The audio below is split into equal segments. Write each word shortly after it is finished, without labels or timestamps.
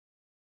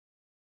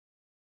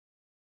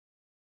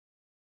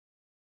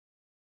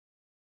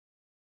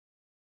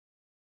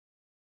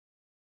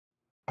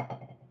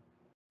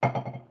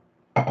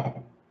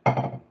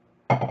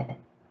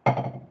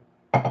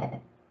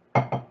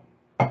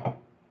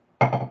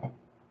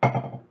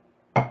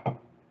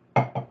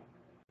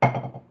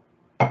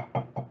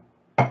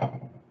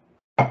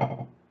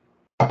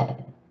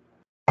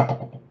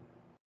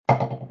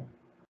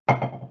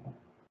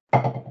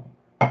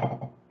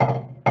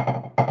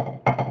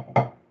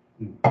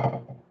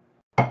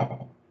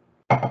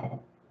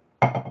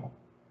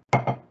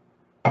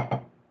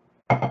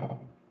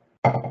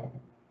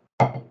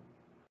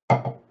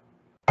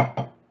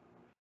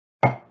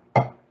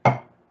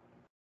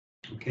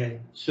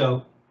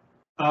So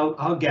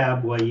I'll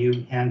gab while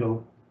you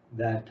handle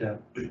that.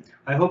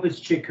 I hope it's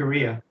Chick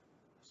Corea.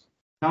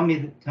 Tell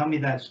me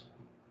that's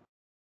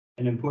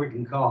an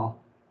important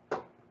call.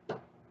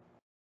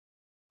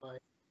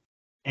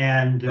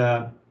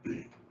 And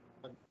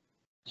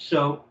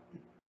so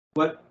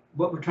what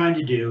we're trying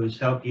to do is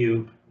help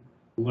you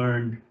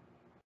learn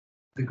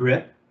the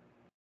grip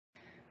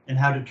and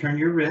how to turn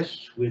your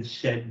wrists with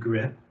said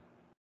grip,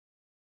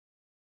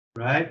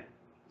 right?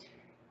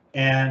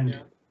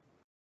 And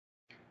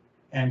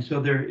so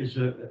there is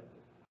a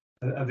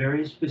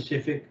very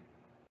specific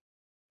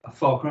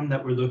fulcrum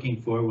that we're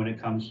looking for when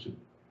it comes to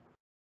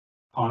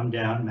palm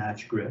down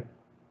match grip,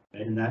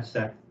 right? And that's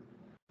that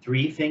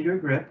 3-finger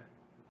grip,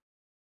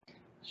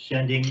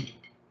 sending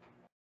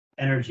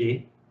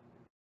energy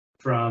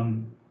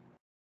from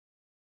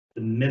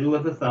the middle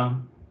of the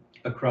thumb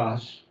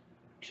across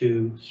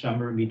to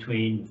somewhere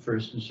between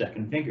first and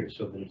second finger,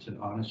 so that it's an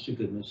honest to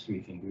goodness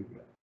 3-finger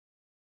grip.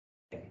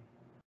 Okay,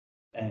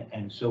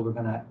 and so we're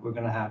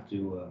gonna have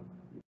to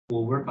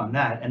we'll work on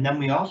that, and then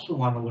we also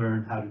want to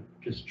learn how to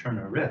just turn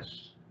our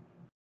wrists,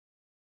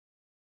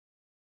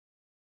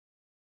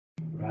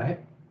 right?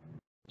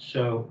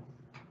 So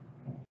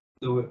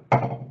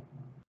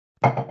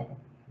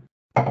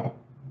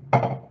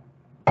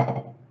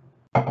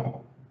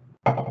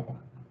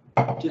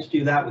just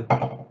do that with me.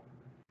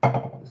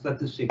 Let's let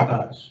this thing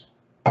buzz.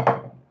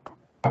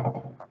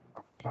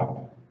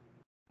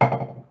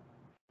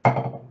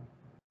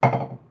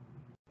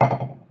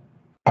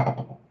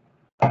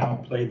 I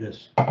don't play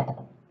this.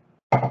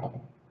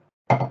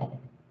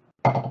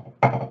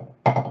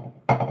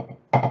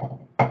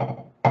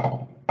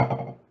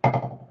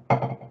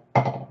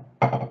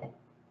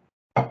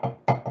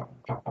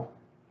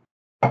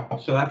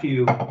 So after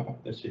you,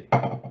 let's see.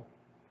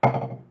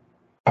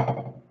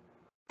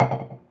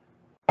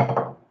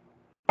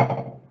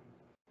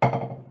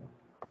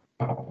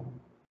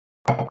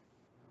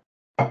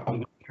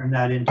 Turn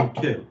that into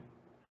 2.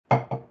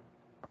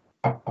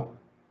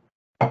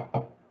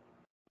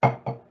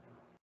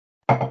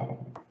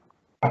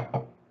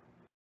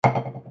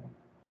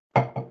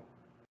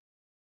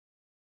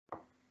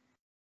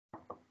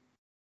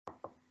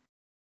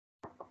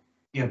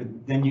 Yeah,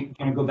 but then you're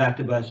going to go back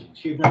to buzzing.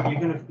 So you're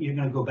going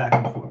to go back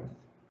and forth.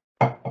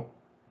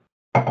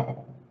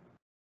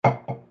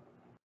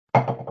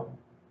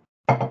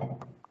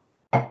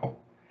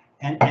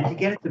 And to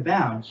get it to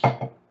bounce,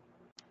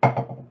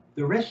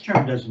 the wrist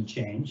turn doesn't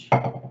change,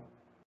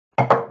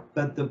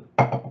 but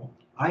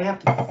I have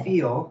to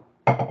feel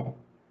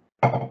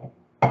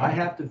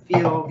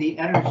the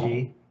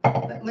energy.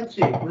 Let's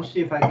see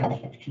if I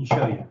can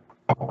show you.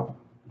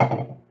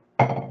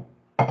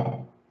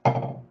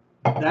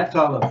 That's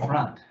all up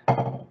front.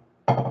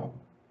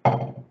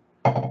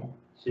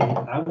 See,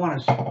 I want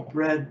to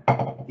spread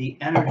the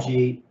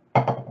energy.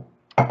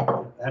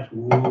 That's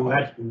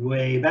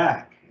way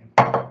back.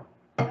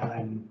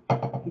 I'm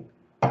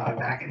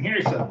back in here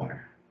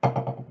somewhere.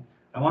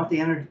 I want the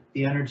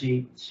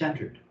energy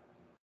centered.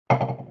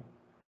 So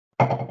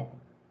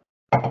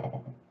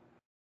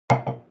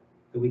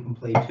we can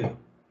play 2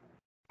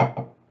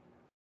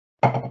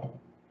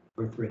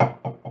 or 3.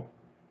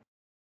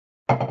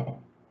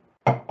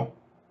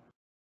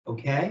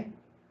 Okay,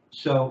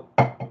 so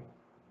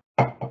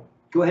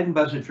go ahead and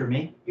buzz it for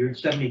me. You're at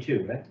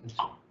 72, right?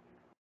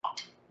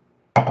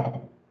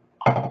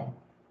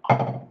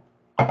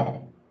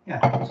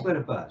 Yeah, just let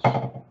it buzz.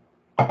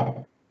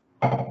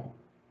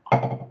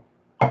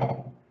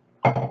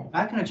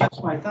 I can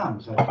adjust my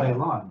thumbs as I play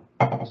along.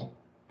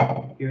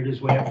 Here it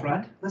is way up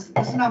front.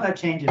 Listen how that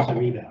changes the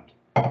rebound.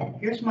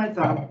 Here's my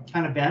thumb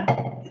kind of bent,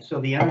 so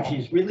the energy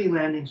is really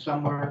landing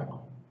somewhere.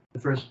 The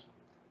first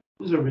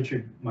was a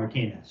Richard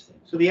Martinez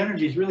thing. So the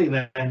energy is really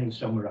landing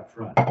somewhere up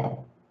front.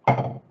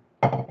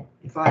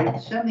 If I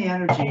send the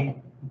energy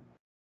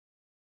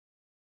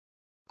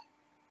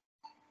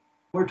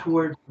more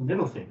towards the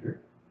middle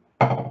finger,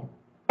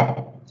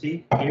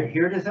 see,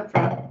 here it is up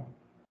front.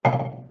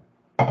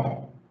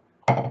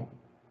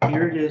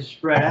 Here it is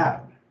spread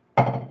out.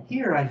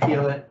 Here I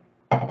feel it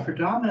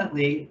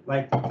predominantly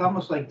like, it's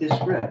almost like this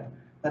grip,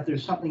 that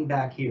there's something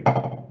back here.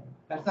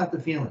 That's not the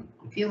feeling.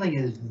 The feeling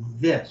is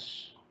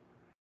this.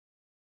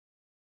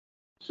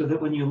 So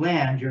that when you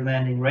land, you're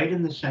landing right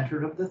in the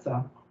center of the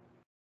thumb,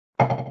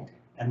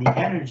 and the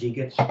energy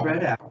gets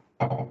spread out.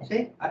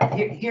 See,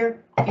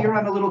 here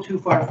I'm a little too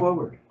far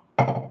forward.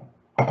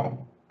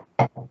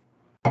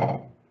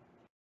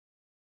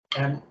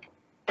 And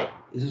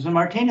this is a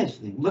Martinez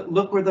thing.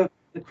 Look where the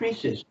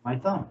crease is, my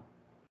thumb.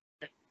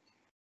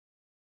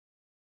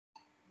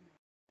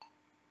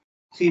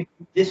 See,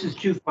 this is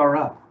too far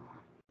up.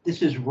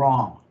 This is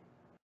wrong.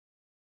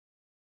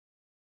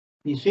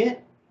 You see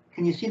it?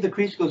 Can you see the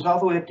crease goes all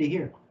the way up to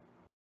here?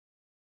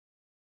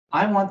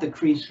 I want the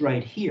crease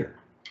right here,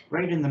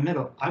 right in the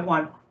middle. I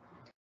want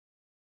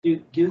to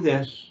do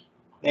this.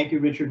 Thank you,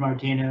 Richard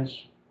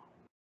Martinez.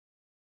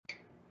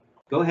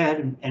 Go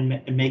ahead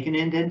and make an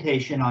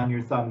indentation on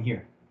your thumb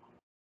here.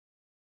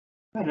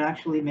 I'd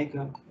actually make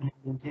an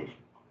indentation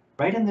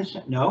Right in this,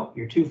 no,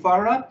 you're too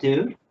far up,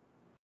 dude.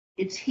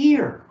 It's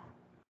here.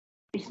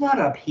 It's not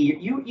up here.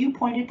 You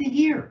pointed to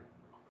here.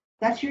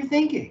 That's your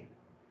thinking.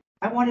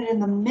 I want it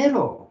in the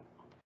middle.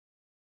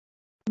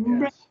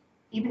 Yes.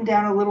 Even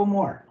down a little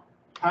more.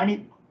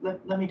 Tiny,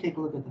 let me take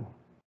a look at that.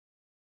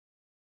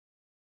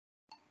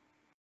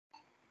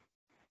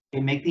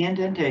 Okay, make the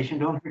indentation,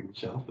 don't hurt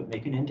yourself, but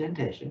make an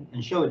indentation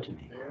and show it to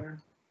me.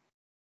 There.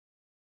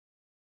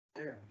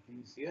 There, can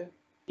you see it?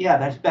 Yeah,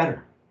 that's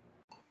better.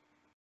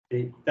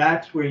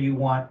 That's where you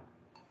want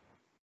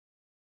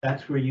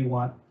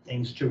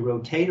things to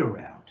rotate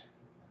around.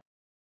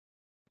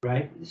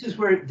 Right? This is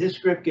where this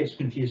grip gets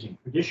confusing.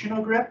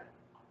 Traditional grip,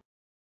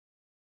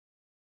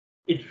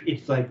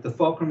 it's like the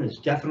fulcrum is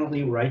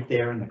definitely right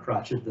there in the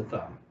crotch of the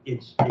thumb.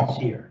 It's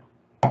here.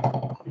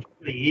 It's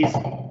pretty easy,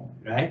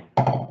 right?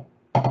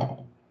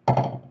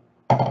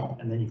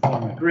 And then you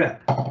form a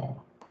grip.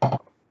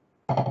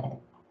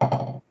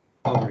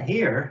 Over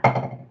here,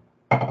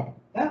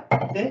 yeah,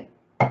 see?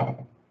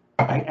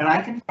 And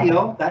I can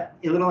feel that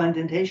little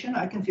indentation.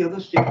 I can feel the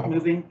stick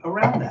moving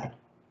around that.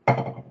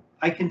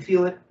 I can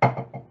feel it.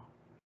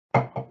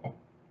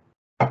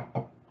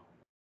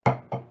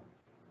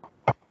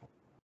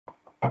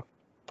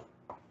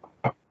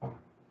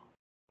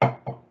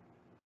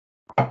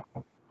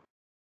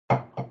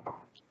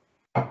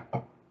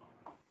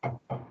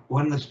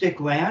 When the stick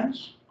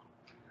lands,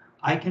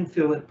 I can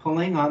feel it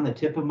pulling on the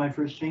tip of my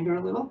first finger a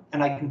little,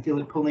 and I can feel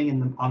it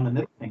pulling on the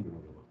middle finger a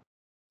little.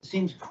 It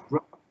seems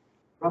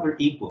rather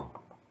equal,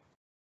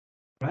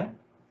 right?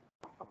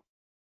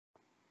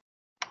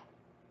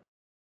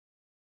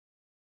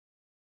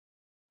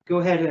 Go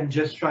ahead and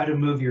just try to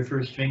move your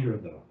first finger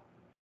though.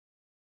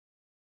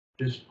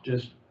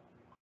 Just,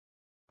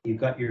 you've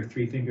got your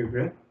 3-finger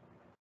grip.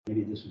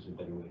 Maybe this is a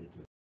better way to do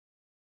it.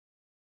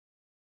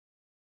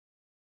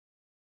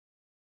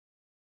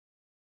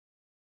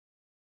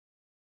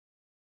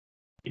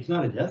 It's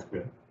not a death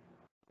grip.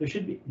 There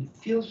should be, it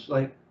feels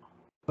like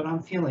what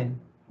I'm feeling,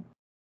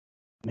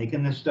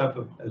 making this stuff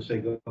up as I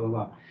go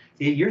along.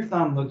 See, your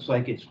thumb looks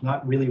like it's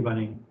not really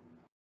running.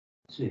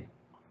 Let's see.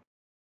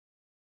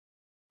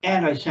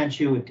 And I sent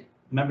you,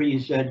 remember you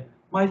said,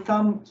 my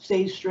thumb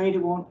stays straight,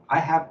 it won't.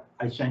 I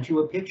sent you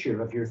a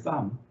picture of your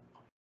thumb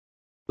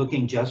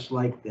looking just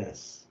like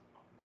this.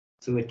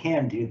 So it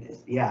can do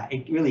this. Yeah,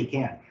 it really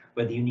can.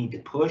 Whether you need to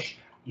push,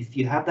 if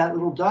you have that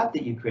little dot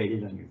that you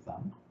created on your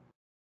thumb,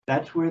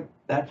 that's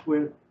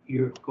where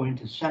you're going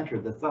to center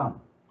the thumb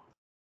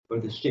or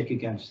the stick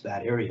against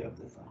that area of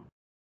the thumb.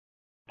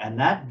 And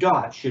that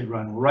dot should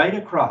run right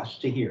across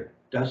to here.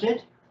 Does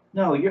it?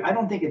 No, I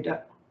don't think it does.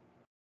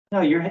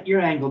 No,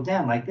 you're angled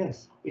down like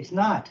this. It's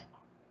not.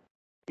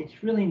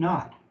 It's really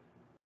not.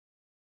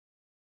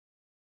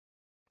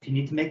 If you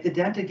need to make the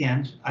dent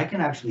again, I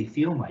can actually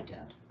feel my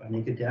dent. If I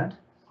make a dent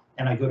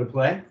and I go to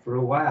play for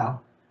a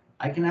while,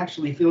 I can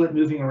actually feel it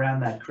moving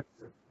around that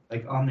crater,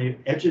 like on the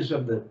edges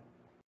of the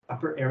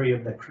upper area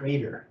of the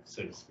crater,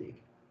 so to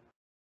speak.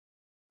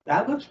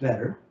 That looks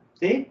better.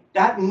 See,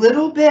 that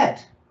little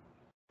bit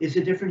is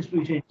the difference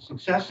between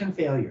success and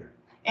failure.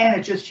 And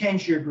it just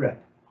changed your grip.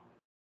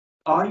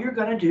 All you're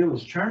going to do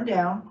is turn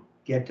down,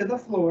 get to the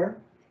floor,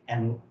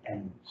 and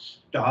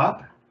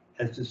stop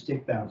as the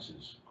stick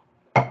bounces.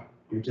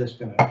 You're just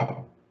going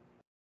to.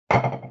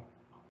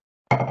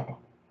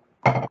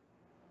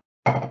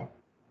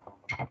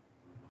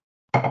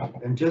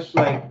 And just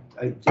like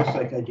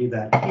I do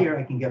that here,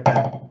 I can get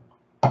that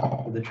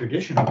for the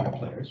traditional grip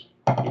players.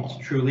 It's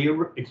truly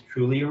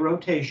a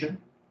rotation,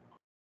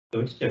 so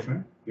it's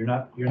different. You're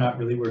not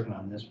really working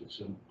on this, but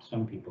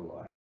some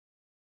people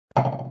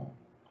are.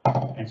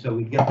 And so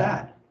we get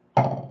that.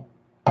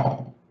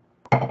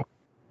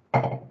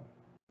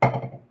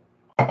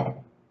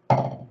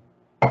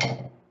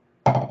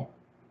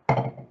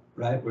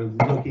 Right, we're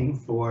looking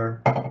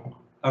for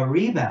a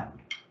rebound.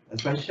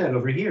 That's what I said.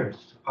 Over here,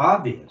 it's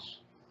obvious.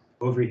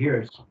 Over here,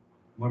 it's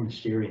more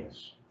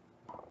mysterious.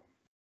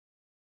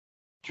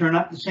 Turn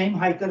up the same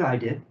height that I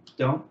did.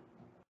 Don't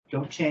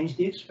change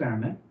the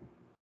experiment.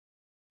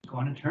 It's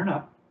going to turn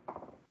up.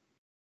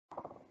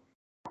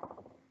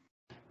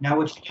 Now,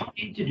 what you don't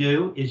need to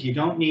do is you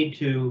don't need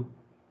to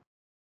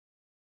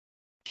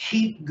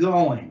keep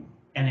going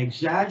and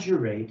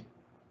exaggerate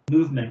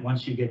movement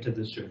once you get to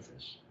the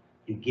surface.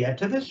 You get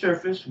to the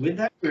surface with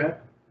that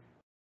grip.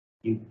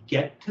 You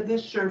get to the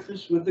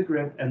surface with the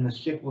grip, and the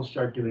stick will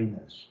start doing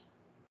this.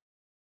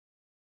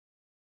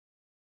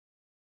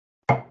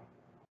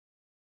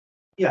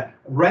 Yeah,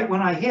 right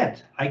when I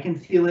hit, I can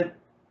feel it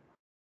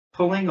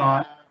pulling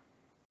on.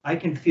 I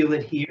can feel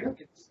it here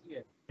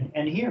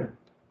and here.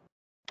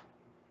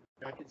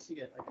 I can see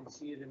it. I can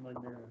see it in my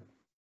mirror.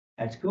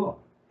 That's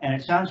cool. And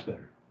it sounds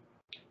better.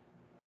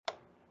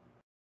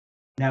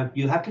 Now,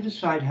 you have to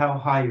decide how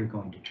high you're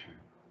going to turn.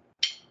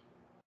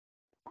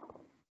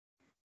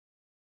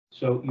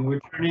 So you were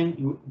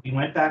turning, we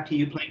went back to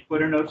you playing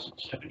quarter notes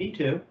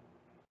 72.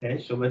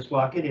 Okay, so let's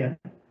lock it in.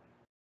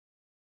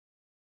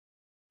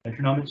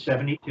 Metronome at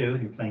 72,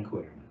 you're playing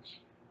quarter notes.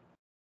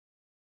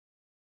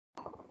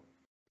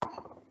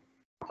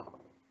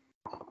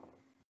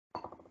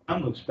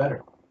 Thumb looks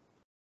better.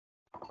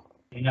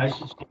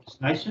 It's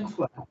nice and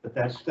flat, but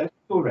that's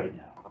cool right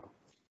now.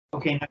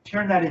 Okay, now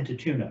turn that into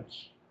 2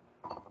 notes.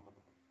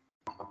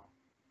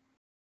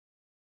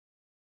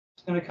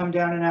 It's going to come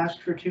down and ask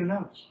for 2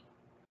 notes.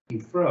 You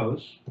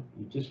froze,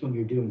 just when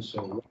you're doing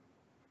so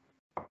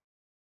well.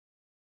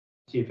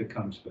 See if it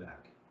comes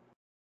back.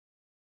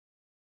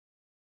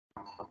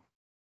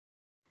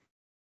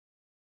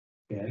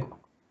 Okay,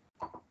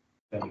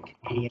 got a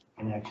Canadian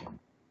connection.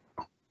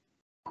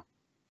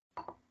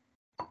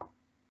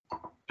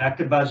 Back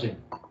to buzzing.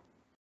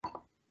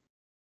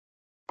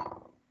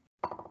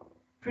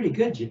 Pretty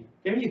good.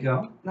 There you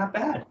go. Not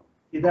bad.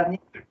 Do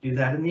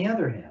that in the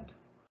other hand.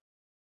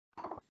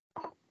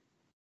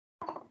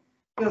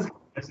 Feels good,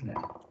 doesn't it?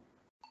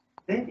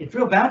 It's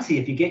real bouncy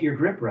if you get your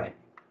grip right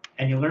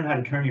and you learn how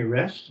to turn your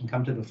wrist and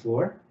come to the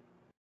floor.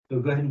 So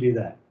go ahead and do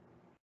that.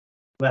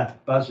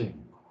 Left,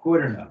 buzzing,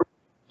 quarter note,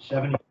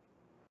 70.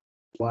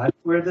 Watch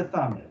where the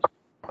thumb is.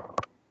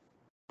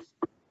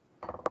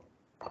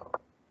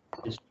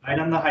 Just right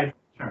on the height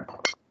turn.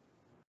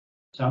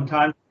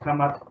 Sometimes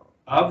come up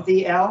of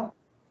the L.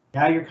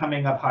 Now you're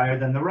coming up higher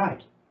than the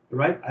right. The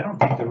right, I don't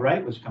think the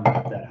right was coming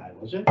up that high,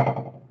 was it?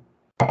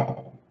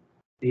 So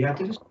you have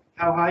to just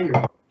how high you're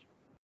going.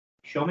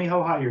 Show me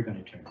how high you're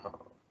going to turn. Come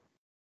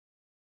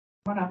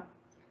on up.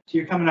 So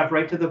you're coming up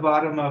right to the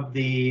bottom of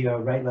the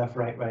right, left,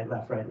 right, right,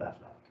 left, right,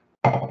 left,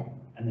 left.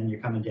 And then you're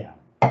coming down.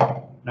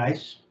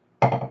 Nice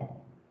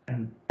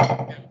and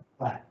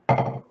flat.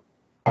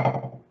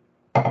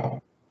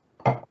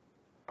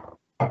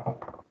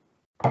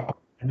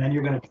 And then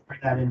you're going to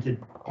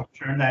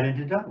turn that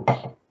into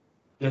doubles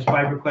just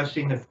by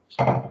requesting the first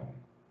one.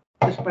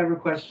 Just by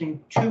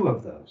requesting 2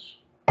 of those.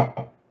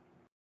 Go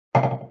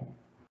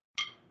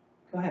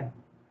ahead.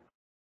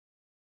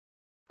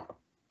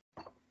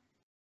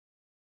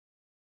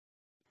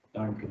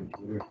 Darn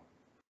computer.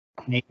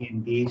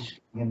 Canadian geese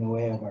in the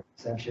way of our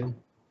perception.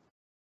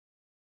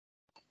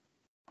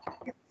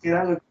 See,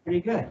 that looks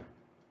pretty good.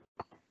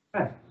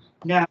 Good.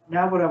 Now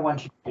what I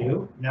want you to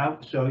do now,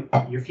 so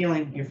you're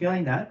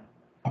feeling that.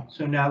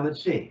 So now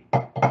let's see.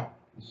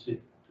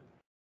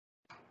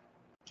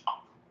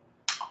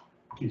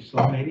 Too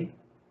slow, maybe.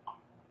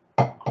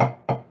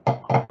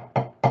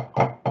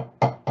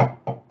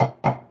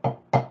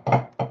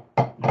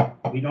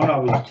 We don't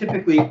always.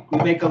 Typically, we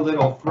make a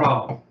little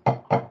throw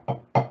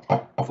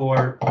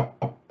for.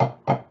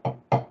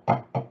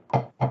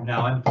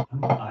 Now I'm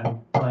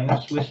playing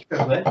a Swiss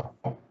triplet,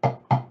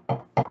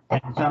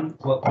 and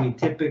what we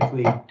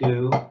typically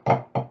do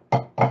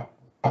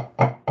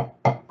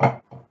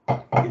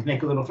is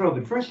make a little throw.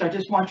 But first, I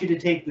just want you to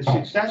take the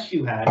success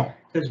you had,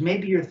 because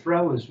maybe your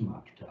throw is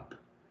mucked up.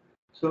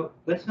 So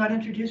let's not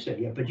introduce it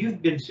yet. But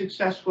you've been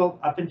successful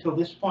up until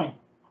this point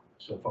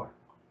so far,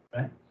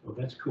 right? So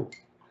that's cool.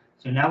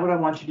 So now what I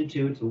want you to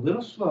do, it's a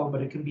little slow,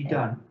 but it can be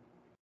done.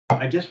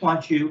 I just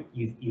want you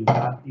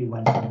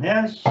went from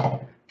this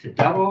to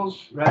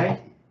doubles,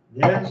 right?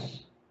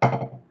 This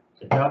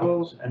to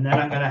doubles, and then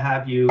I'm going to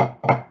have you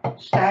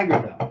stagger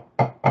them.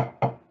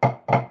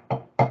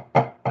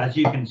 As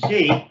you can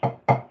see,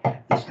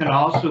 this can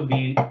also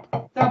be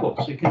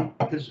doubles. It can,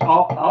 because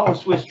all a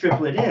Swiss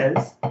triplet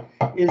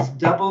is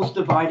doubles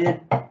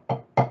divided,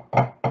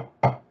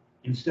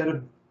 instead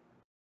of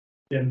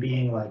them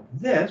being like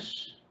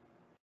this.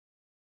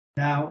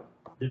 Now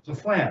there's a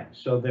flange,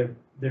 so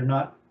they're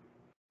not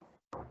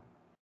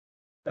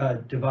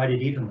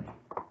divided evenly.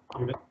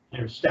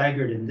 They're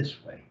staggered in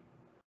this way.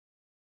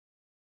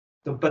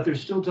 So, but they're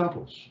still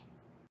doubles.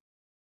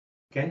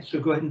 Okay, so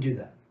go ahead and do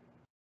that.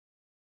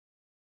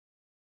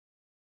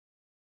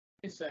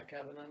 It's that,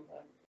 Kevin. I'm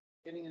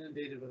getting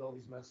inundated with all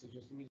these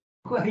messages.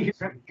 Well,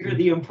 you're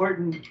the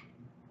important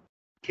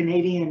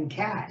Canadian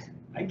cat.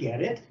 I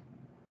get it.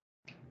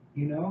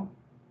 You know,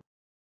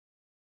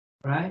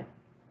 right?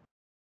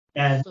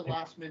 And it's the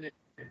last minute.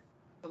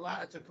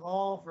 It's a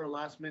call for a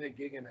last minute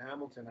gig in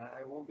Hamilton.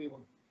 I won't be able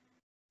to.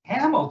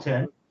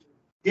 Hamilton?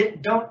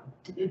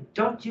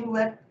 Don't you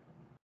let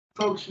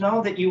folks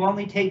know that you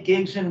only take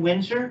gigs in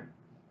Windsor,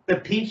 the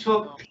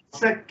pizza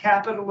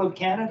capital of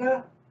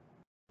Canada?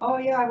 Oh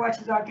yeah, I watched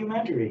the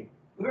documentary.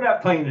 We're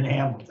not playing in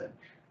Hamilton.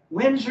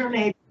 Windsor,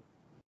 maybe.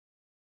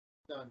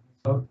 Done.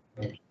 Okay.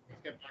 Let's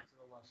get back to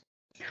the lesson.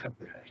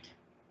 Right.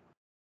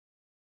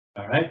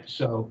 All right,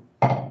 so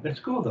that's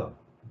cool though.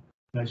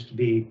 Nice to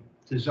be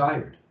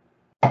desired.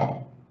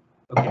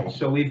 Okay,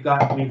 so we've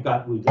got,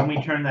 then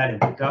we turn that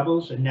into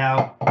doubles, and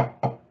now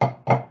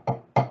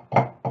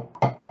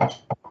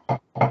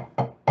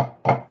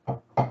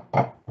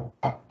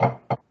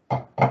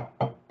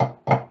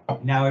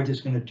we're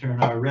just going to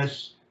turn our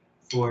wrists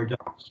for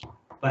doubles,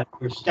 but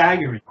we're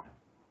staggering.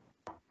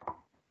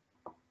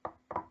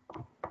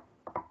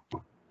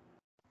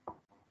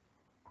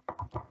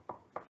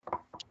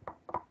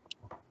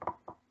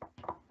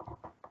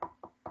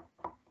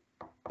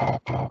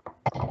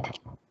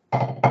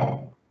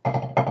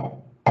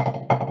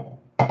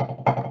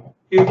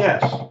 Do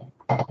this.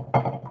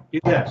 Do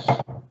this.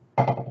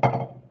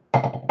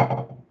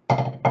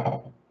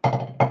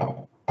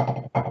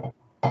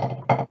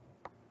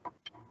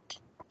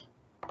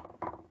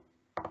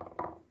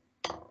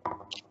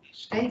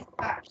 Stay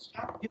flat.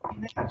 Stop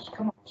doing this.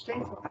 Come on, stay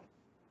flat.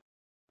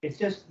 It's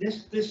just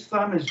this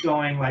thumb is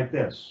going like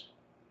this.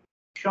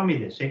 Show me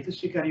this. Take the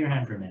stick out of your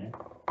hand for a minute.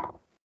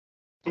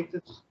 Take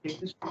the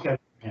stick out of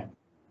your hand.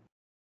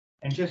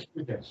 And just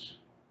do this.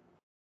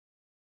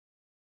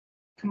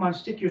 Come on,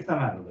 stick your thumb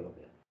out a little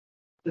bit.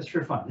 Just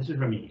for fun. This is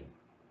remedial.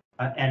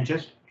 And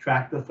just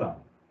track the thumb.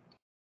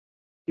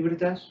 See what it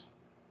does?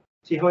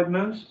 See how it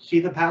moves? See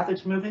the path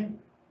it's moving?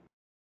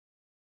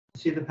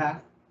 See the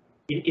path?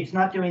 It's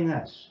not doing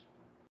this.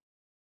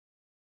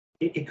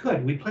 It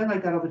could. We play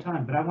like that all the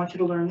time, but I want you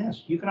to learn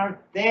this. You can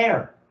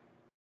there.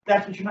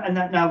 That's what you're. And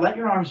now let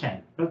your arms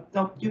hang. No,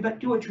 do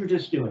what you were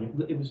just doing.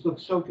 It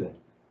looked so good.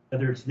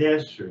 Whether it's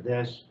this or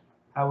this,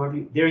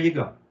 however. There you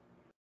go.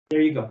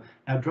 There you go.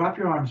 Now drop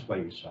your arms by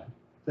your side.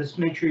 Let's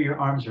make sure your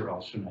arms are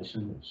also nice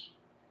and loose,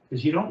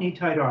 because you don't need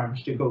tight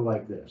arms to go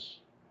like this.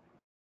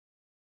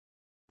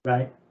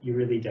 Right? You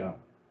really don't.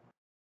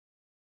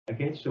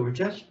 Okay, so we're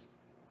just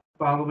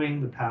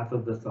following the path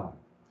of the thumb.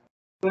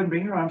 Go ahead and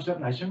bring your arms up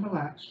nice and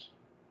relaxed.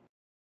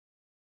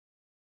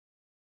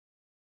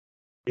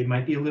 They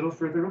might be a little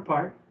further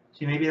apart.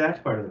 See, maybe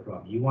that's part of the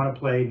problem. You want to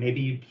play, maybe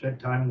you spent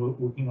time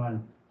working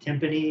on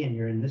timpani and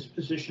you're in this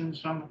position.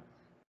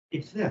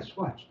 It's this,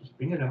 watch, just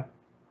bring it up.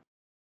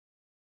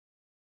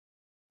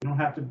 You don't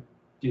have to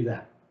do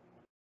that.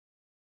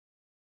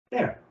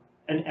 There,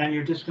 and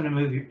you're just going to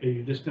move,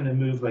 you're just going to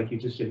move like you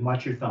just did,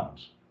 watch your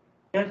thumbs.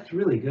 That's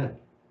really good.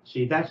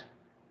 See, that's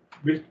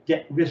wrist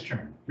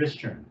turn, wrist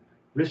turn,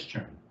 wrist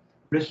turn,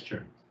 wrist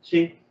turn.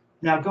 See,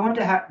 now go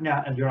into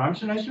now, and your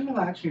arms are nice and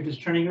relaxed. You're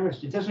just turning your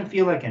wrist. It doesn't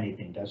feel like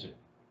anything, does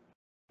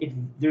it?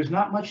 There's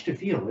not much to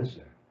feel, is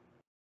there?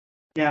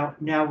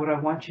 Now, what I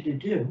want you to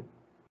do,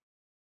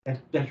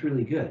 that's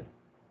really good.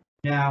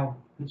 Now,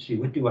 let's see,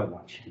 what do I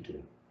want you to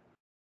do?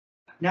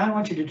 Now I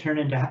want you to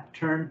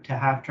turn to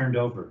half turned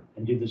over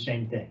and do the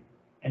same thing,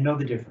 and know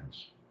the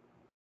difference.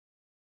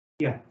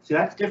 Yeah, see,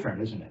 that's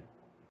different, isn't it?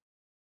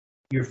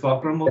 Your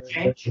fulcrum will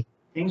change.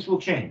 Things will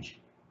change.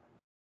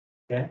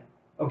 Okay?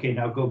 Okay,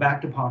 now go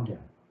back to palm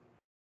down.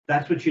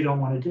 That's what you don't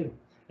want to do.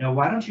 Now,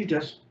 why don't you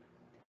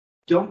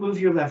don't move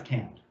your left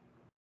hand.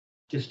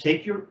 Just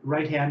take your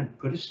right hand,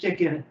 put a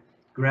stick in it,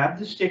 grab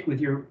the stick with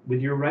your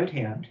right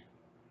hand,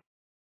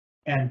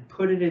 and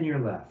put it in your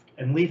left,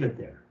 and leave it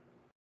there.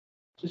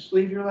 Just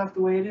leave your left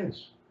the way it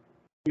is.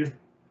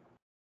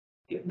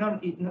 No.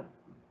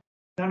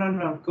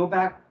 Go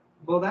back.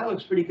 Well, that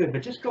looks pretty good,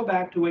 but just go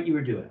back to what you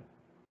were doing.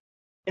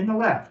 In the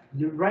left,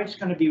 the right's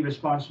going to be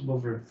responsible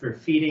for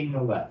feeding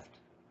the left.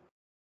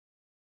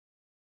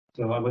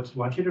 So I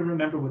want you to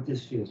remember what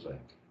this feels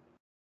like.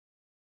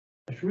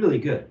 It's really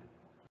good.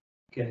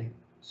 Okay,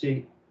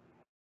 see,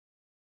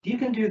 if you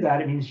can do that,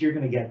 it means you're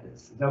going to get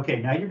this.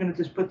 Okay, now you're going to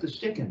just put the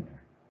stick in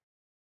there.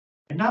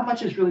 And not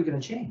much is really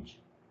going to change.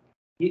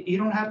 You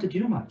don't have to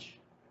do much.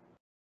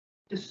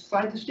 Just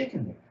slide the stick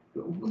in there.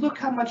 Look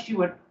how much you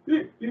went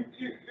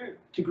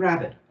to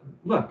grab it.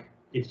 Look,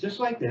 it's just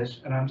like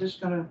this, and I'm just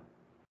going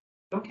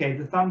to, okay,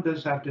 the thumb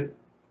does have to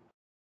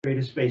create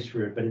a space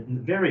for it, but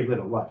very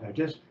little. What?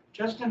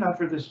 Just enough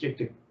for the stick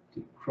to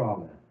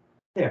crawl in.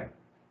 There.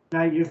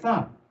 Now your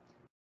thumb.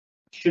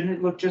 Shouldn't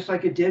it look just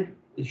like it did?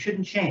 It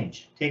shouldn't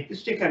change. Take the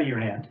stick out of your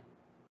hand.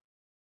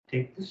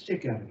 Take the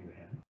stick out of your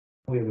hand.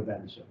 We have a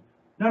bad mistake.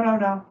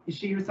 No. You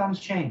see your thumb's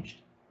changed.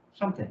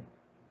 Something.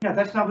 No,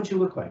 that's not what you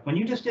look like. When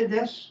you just did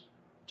this,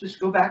 just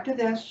go back to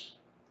this.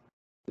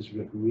 This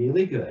looked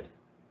really good.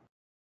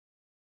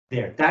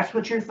 There. That's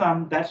what your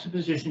thumb, that's the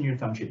position your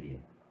thumb should be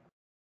in.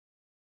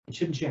 It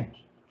shouldn't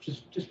change.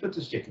 Just put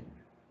the stick in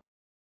there.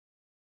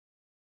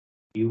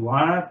 You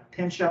want to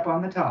pinch up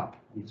on the top.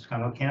 You just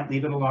kind of can't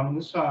leave it along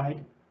the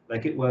side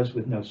like it was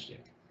with no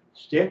stick.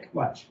 Stick,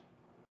 watch.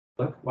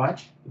 Look,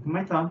 watch. Look at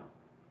my thumb.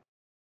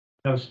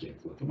 No stick.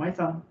 Look at my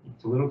thumb.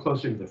 It's a little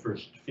closer to the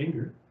first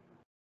finger.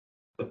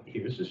 But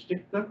here's the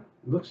stick. Look,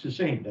 it looks the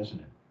same, doesn't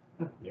it?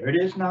 Look, there it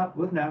is now.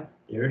 Look now.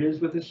 There it is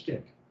with a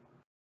stick.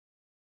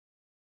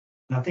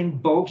 Nothing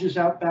bulges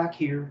out back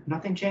here.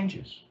 Nothing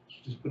changes.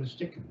 Just put a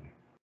stick in there.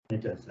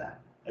 And it does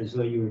that, as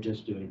though you were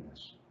just doing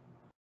this.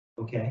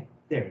 Okay?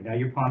 There. Now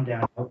your palm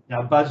down.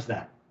 Now buzz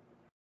that.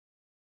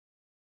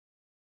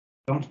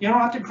 You don't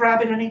have to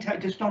grab it anytime.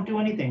 Just don't do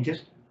anything.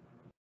 Just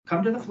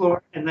come to the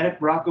floor and let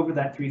it rock over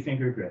that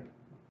 3-finger grip.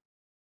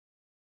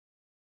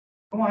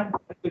 Come on.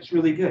 That looks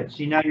really good.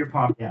 See, now your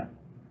palm down.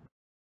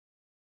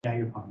 Now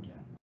your palm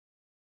down.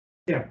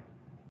 There.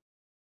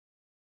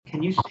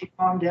 Can you stay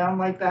palm down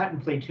like that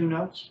and play 2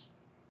 notes?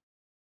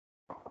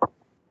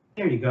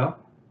 There you go.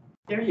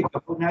 There you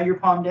go. Now your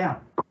palm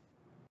down.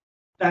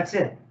 That's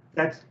it.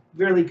 That's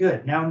really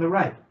good. Now on the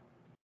right.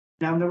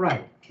 Now on the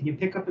right. Can you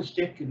pick up a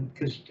stick?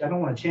 Because I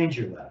don't want to change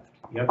your left.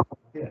 Yep.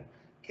 Yeah.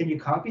 Can you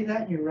copy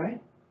that in your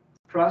right?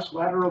 Cross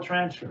lateral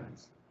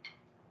transference.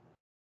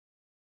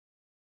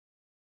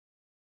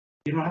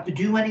 You don't have to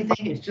do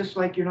anything. It's just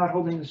like you're not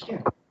holding the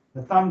stick.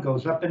 The thumb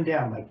goes up and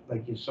down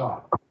like you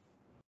saw.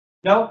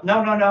 No.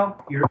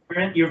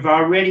 You're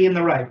already in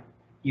the right.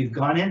 You've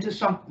gone into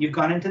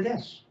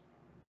this.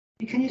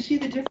 Can you see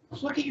the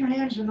difference? Look at your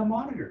hands in the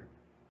monitor.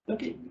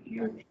 Look at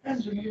your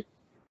hands.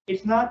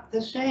 It's not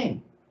the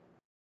same.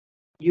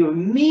 You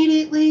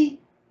immediately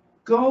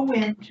go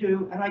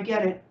into, and I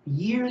get it,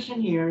 years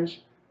and years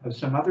of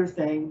some other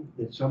thing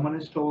that someone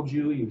has told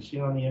you, you've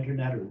seen on the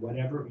internet or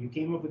whatever, you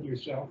came up with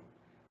yourself.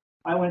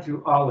 I went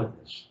through all of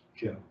this,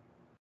 Joe.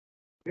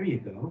 There you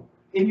go.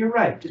 And you're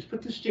right, just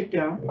put the stick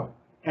down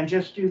and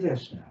just do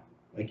this now,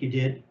 like you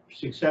did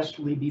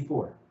successfully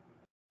before.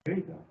 There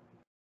you go.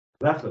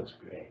 Left looks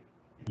great.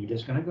 And you're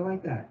just gonna go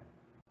like that.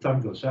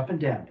 Thumb goes up and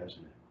down,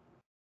 doesn't it?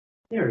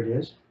 There it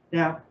is.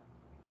 Now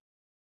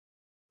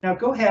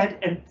go ahead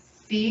and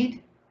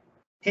feed,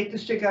 take the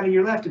stick out of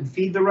your left and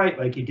feed the right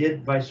like you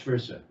did vice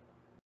versa.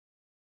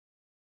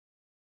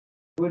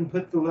 Go ahead and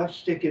put the left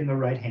stick in the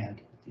right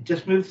hand. It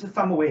just moves the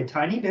thumb away a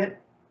tiny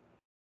bit.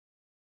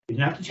 You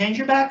don't have to change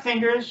your back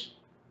fingers.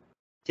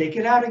 Take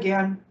it out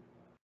again.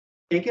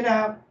 Take it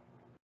out.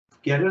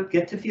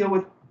 Get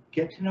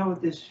to know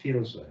what this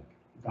feels like.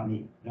 Now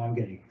I'm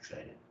getting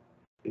excited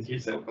because you're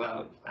so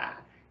close.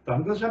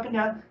 Thumb goes up and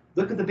down.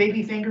 Look at the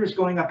baby fingers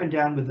going up and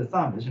down with the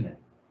thumb, isn't it?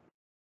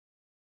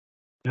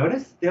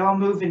 Notice they all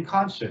move in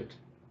concert.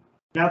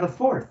 Now the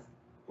fourth,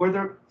 or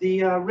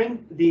the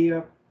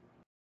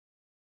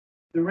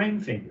ring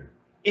finger,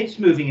 it's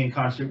moving in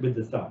concert with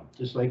the thumb,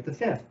 just like the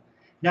fifth.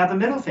 Now the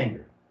middle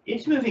finger,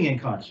 it's moving in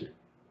concert,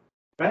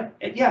 right?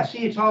 Yeah, see,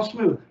 it's all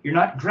smooth. You're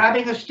not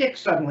grabbing a stick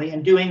suddenly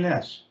and doing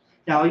this.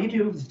 Now all you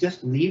do is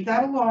just leave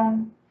that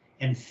alone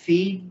and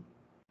feed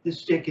the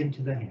stick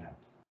into the hand.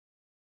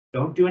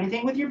 Don't do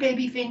anything with your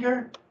baby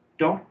finger.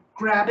 Don't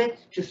grab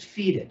it, just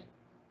feed it.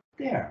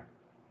 There.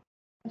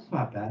 That's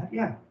not bad,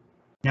 yeah.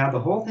 Now the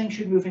whole thing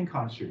should move in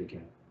concert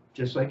again,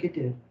 just like it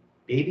did.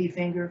 Baby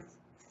finger,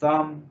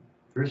 thumb,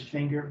 first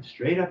finger,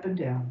 straight up and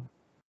down.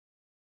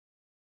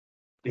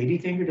 Baby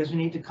finger doesn't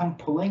need to come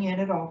pulling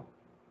in at all.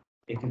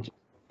 It can just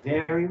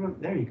there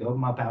you go,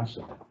 my bounce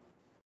on it.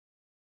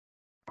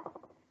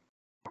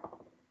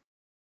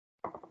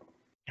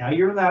 Now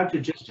you're allowed to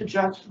just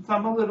adjust the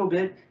thumb a little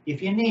bit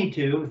if you need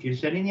to. If you're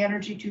sending the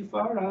energy too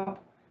far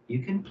up, you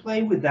can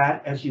play with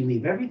that as you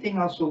leave everything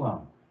else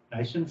alone,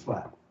 nice and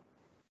flat.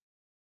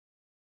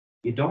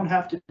 You don't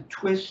have to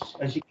twist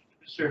as you get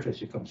to the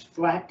surface. It comes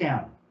flat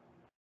down.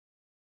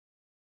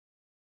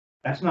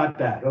 That's not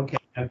bad. Okay,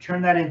 now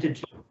turn that into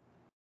two.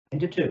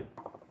 Into two.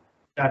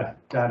 Da-da,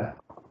 da-da.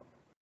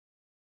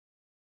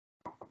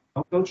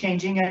 Don't go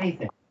changing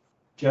anything.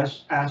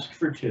 Just ask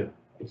for two.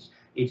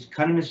 It's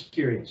kind of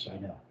mysterious, I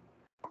know.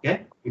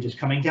 Okay, you're just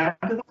coming down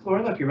to the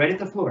floor. Look, you're right at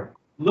the floor.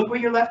 Look where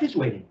your left is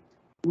waiting.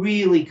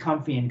 Really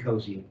comfy and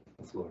cozy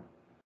at the floor.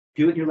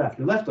 Do it in your left.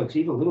 Your left looks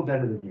even a little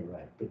better than your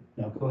right. But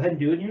now go ahead and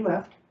do it in your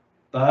left.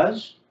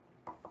 Buzz.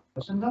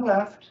 Buzz in the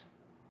left.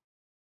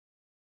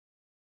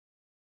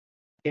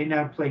 Okay,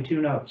 now play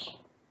two notes.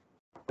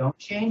 Don't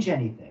change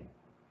anything.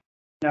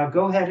 Now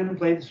go ahead and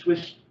play the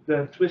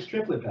twist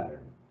triplet pattern.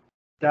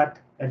 That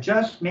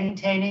adjust,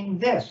 maintaining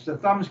this. The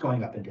thumbs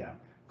going up and down.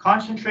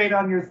 Concentrate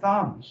on your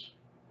thumbs.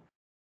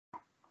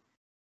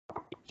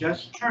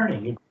 Just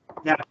turning.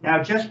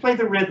 Now just play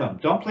the rhythm.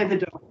 Don't play the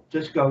double.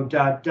 Just go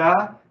da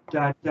da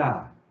da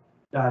da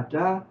da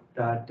da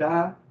da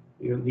da.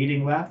 You're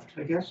leading left,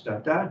 I guess. Da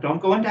da. Don't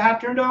go into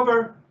half turned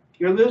over.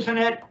 You're losing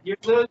it. You're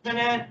losing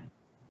it.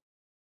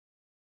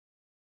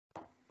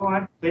 Go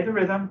on. Play the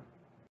rhythm.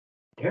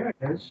 There it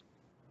is.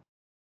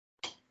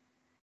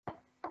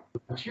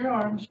 That's your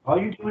arms. All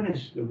you're doing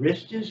is the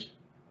wrist is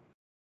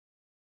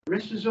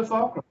a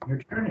fulcrum.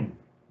 You're turning.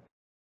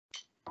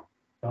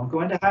 Don't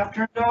go into half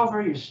turned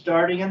over. You're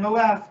starting in the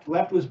left.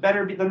 Left was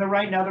better than the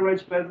right. Now the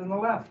right's better than the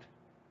left.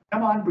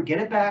 Come on, get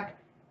it back.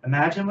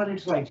 Imagine what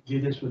it's like to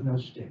do this with no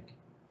stick.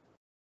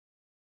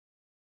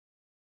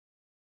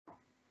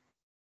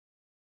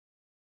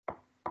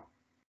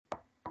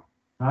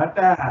 Not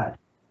bad.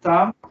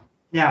 Thumb.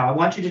 Now I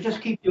want you to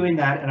just keep doing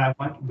that, and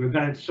we're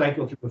going to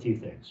cycle through a few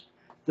things.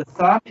 The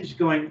thumb is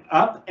going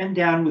up and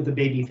down with the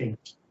baby finger.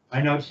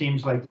 I know it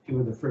seems like the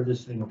two are the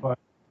furthest thing apart.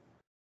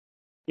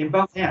 In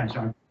both hands,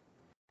 aren't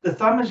they? The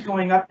thumb is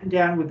going up and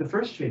down with the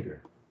first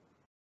finger.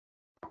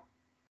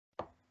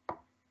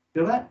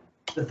 Feel that?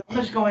 The thumb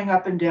is going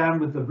up and down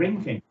with the ring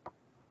finger.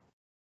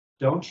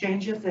 Don't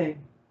change a thing.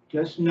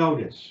 Just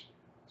notice.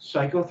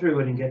 Cycle through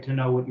it and get to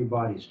know what your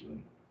body's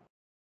doing.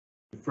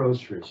 It froze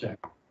for a second.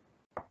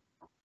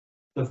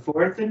 The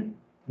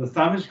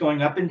thumb is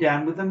going up and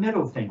down with the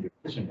middle finger,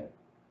 isn't it?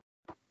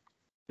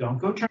 Don't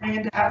go turning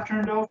into half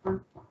turned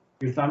over.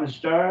 Your thumb is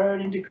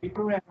starting to creep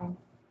around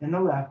in the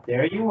left.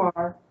 There you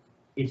are.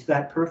 It's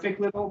that perfect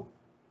little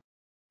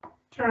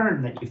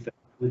turn that you felt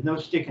with no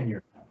stick in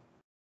your hand.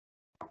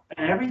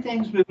 And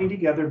everything's moving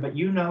together, but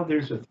you know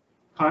there's a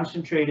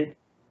concentrated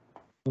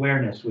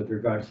awareness with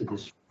regards to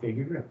this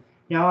finger grip.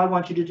 Now all I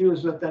want you to do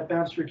is let that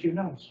bounce for two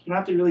notes. You don't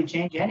have to really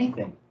change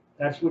anything.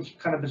 That's what's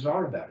kind of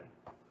bizarre about it.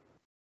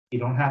 You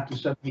don't have to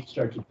suddenly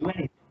start to do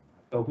anything.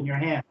 Open your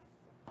hand.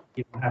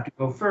 You don't have to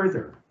go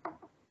further.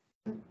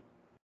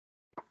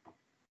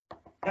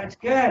 That's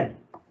good.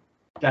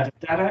 Da, da,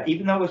 da, da,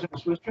 even though it wasn't a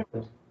Swiss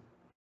triplet.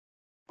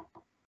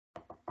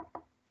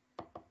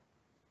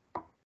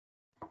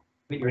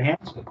 Put your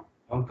hands up.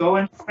 Don't go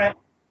in front.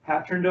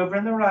 Half turned over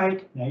in the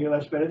right. Now your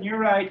left's better than your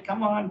right.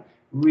 Come on.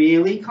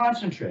 Really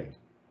concentrate.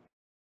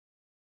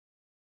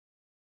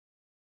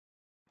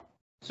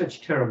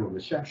 Such terrible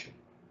reception.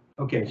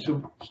 Okay,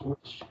 so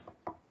let's,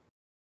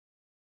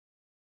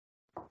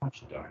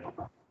 gosh darn it.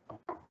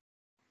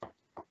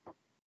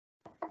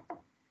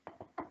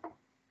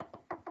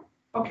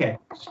 Okay,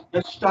 so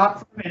let's stop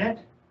for a minute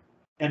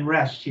and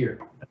rest here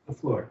at the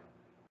floor.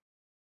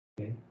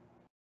 Okay.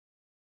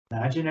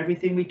 Imagine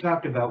everything we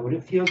talked about, what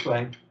it feels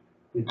like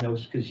with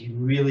notes, because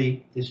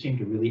this seemed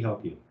to really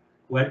help you.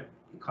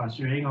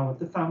 Concentrating on what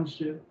the thumbs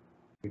do.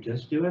 You're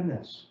just doing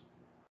this.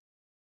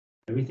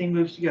 Everything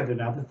moves together.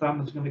 Now the thumb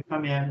is going to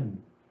come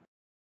in.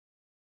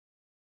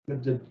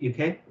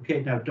 Okay?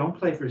 Okay, now don't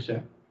play for a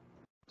sec.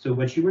 So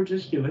what you were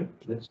just doing,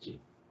 let's see.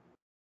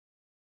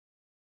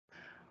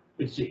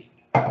 Let's see.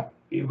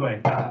 You're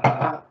going,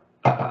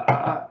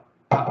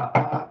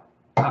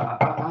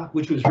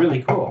 which was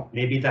really cool.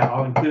 Maybe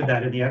I'll include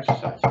that in the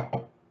exercise.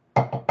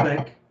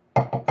 Click,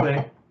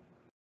 click,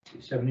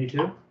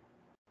 272.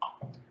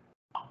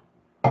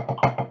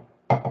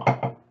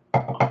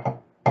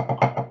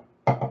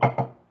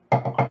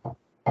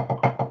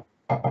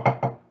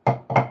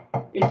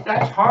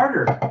 That's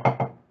harder.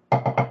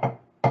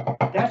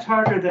 That's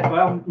harder than,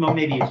 well,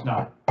 maybe it's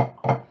not.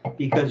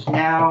 Because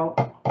now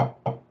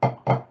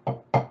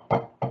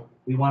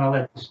we want to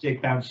let the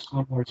stick bounce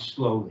more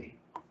slowly.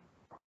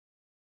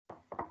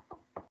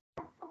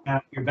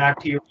 Now you're back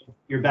to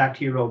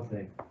your old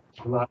thing.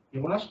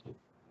 You lost it.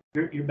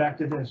 You're back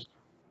to this.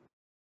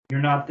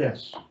 You're not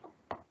this.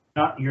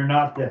 You're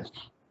not this.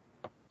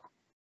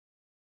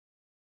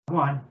 Come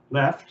on,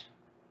 left.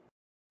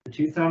 The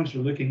two thumbs are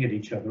looking at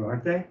each other,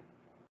 aren't they?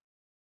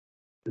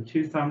 The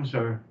two thumbs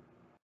are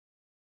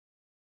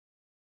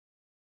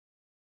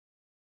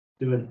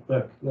doing,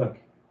 look.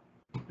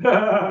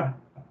 I've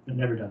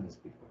never done this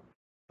before,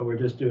 but we're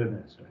just doing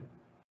this, right?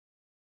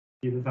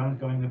 See the thumbs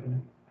going up and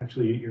in?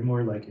 Actually, you're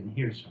more like in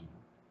here somewhere.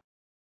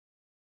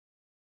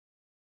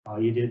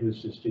 All you did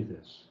was just do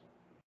this.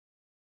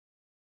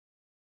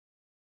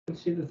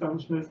 Let's see the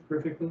thumbs move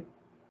perfectly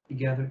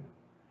together.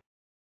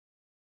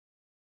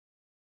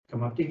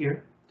 Come up to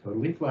here,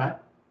 totally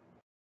flat.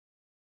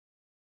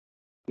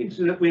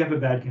 So that we have a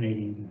bad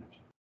Canadian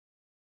connection.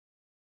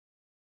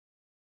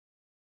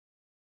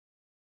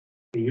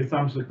 Okay, your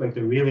thumbs look like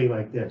they're really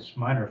like this.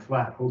 Mine are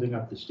flat, holding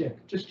up the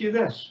stick. Just do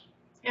this.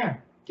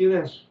 Here, do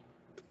this.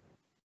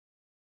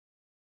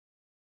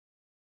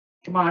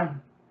 Come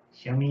on,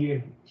 show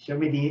me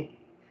the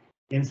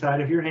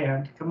inside of your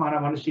hand. Come on,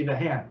 I want to see the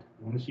hand.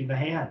 I want to see the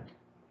hand.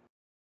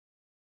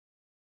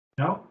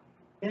 No,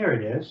 there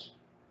it is.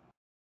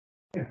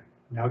 Here,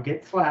 now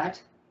get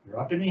flat. You're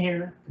up in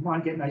here. Come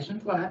on, get nice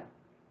and flat.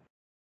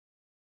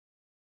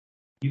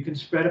 You can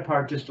spread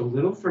apart just a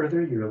little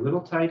further. You're a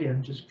little tight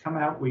in. Just come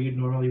out where you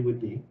normally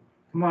would be.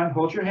 Come on,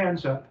 hold your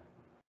hands up.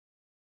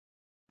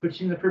 Puts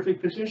you in the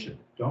perfect position.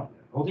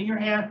 Holding your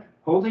hand,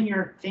 holding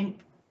your thing.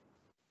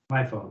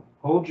 My phone.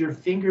 Hold your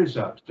fingers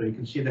up so you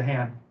can see the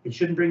hand. It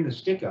shouldn't bring the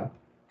stick up.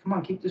 Come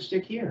on, keep the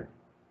stick here.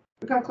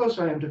 Look how close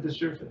I am to the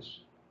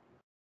surface.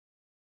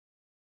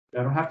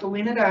 I don't have to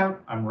lean it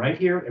out. I'm right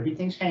here.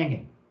 Everything's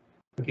hanging.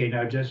 Okay,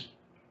 now just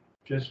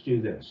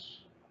do this.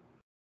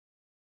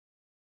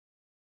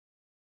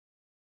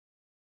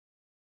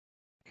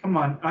 Come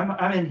on,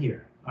 I'm in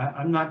here.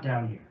 I'm not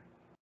down here.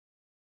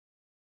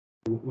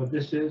 What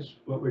this is,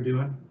 what we're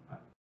doing.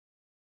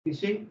 You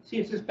see,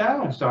 it's just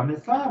balanced on the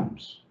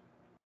thumbs.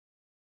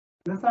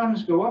 The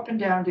thumbs go up and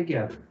down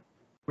together.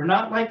 We're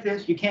not like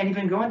this. You can't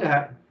even go into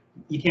half.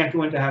 You can't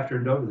go into half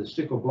turned over. The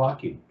stick will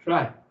block you.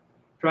 Try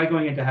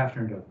going into half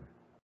turned over.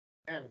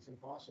 And it's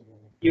impossible.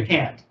 You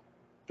can't.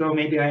 So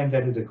maybe I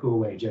invented a cool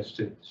way just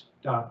to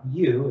stop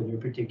you and your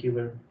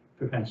particular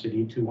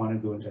propensity to want to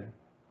go into.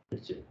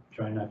 That's it.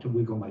 Try not to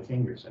wiggle my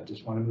fingers. I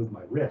just want to move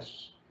my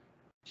wrists.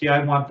 See,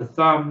 I want the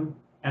thumb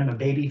and the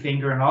baby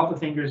finger and all the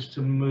fingers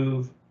to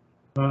move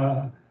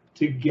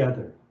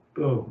together.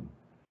 Boom,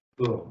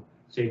 boom.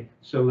 See,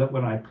 so that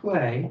when I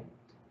play,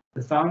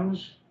 the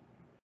thumbs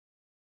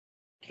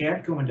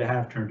can't go into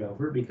half turned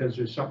over because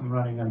there's something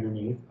running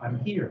underneath. I'm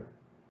here.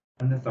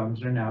 And the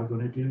thumbs are now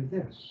going to do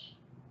this.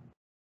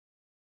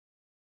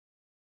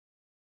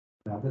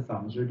 Now the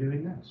thumbs are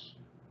doing this.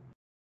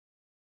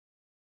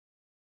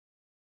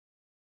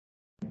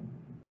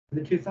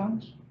 The two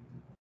thumbs.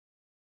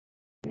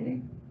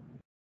 Okay.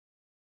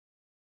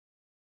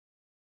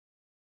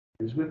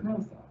 Here's with no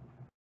thumb.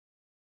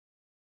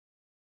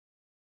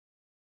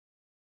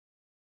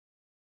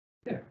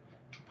 There.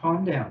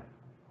 Palm down.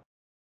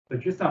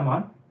 Put your thumb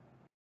on.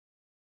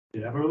 They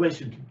have a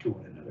relationship to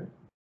one another.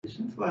 Nice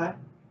and flat.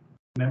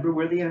 Remember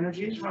where the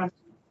energy is running.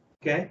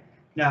 Okay.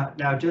 Now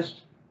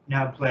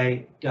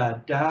play da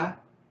da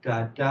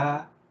da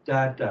da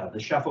da da. The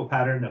shuffle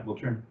pattern that will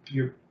turn.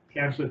 Your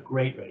hands look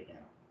great right now.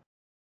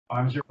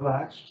 Arms are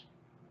relaxed.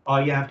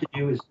 All you have to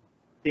do is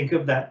think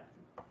of that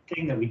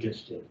thing that we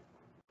just did.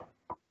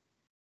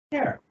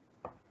 There.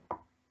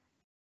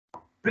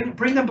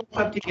 Bring them both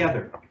up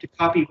together to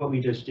copy what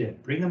we just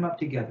did. Bring them up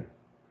together.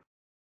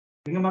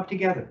 Bring them up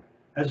together.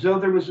 As though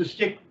there was a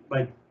stick,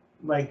 like,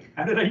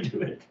 how did I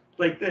do it?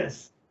 Like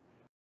this.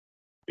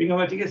 Bring them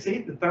up together. See,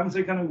 the thumbs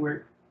are going to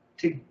work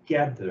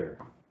together.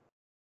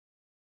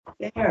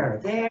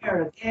 There.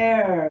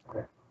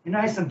 You're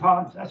nice and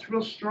palms. That's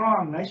real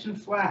strong, nice and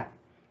flat.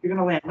 You're going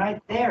to land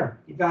right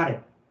there. You got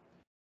it.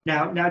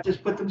 Now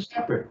just put them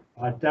separate.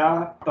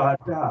 Ba-da,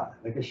 ba-da,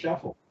 like a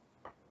shuffle.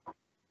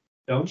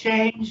 Don't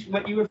change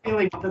what you were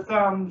feeling with the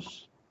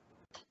thumbs.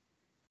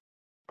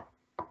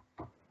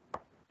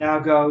 Now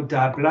go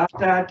da bla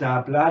da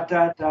da bla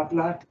da da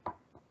bla.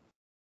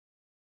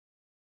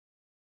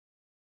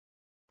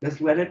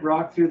 Just let it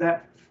rock through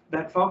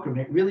that fulcrum.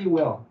 It really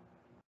will.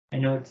 I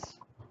know it's.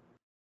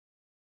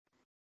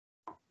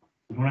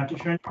 You don't have to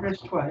turn your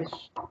wrist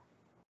twice.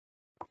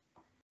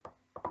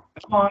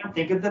 Come on,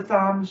 think of the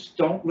thumbs.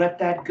 Don't let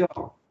that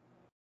go.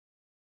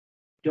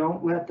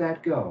 Don't let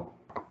that go.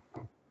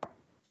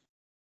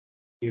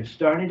 You're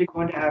starting to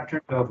go into half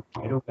turned over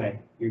right away.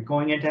 You're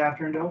going into half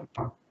turned over.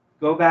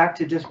 Go back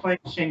to just playing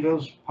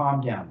singles,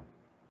 palm down.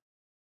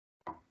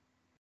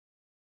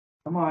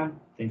 Come on,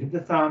 think of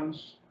the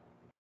thumbs,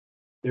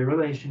 their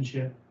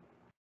relationship.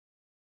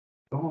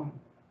 Go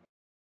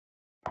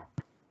on.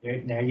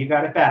 There, now you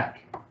got it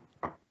back.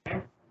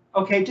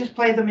 Okay, just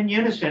play them in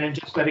unison and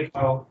just let it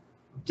go.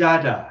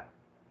 Da-da,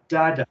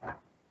 da-da,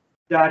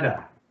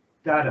 da-da,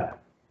 da-da.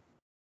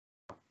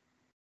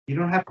 You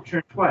don't have to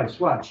turn twice.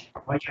 Watch.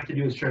 All you have to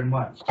do is turn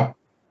once.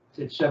 Is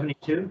it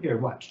 72? Here,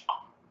 watch.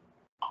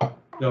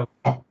 Go.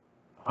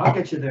 I'll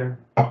get you there.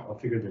 I'll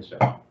figure this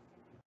out.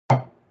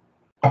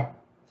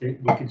 See,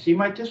 you can see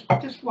my just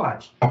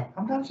watch.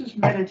 I'm not just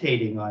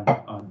meditating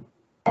on.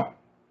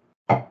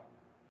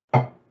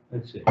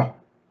 Let's see.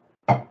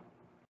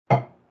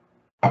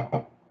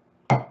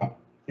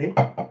 See?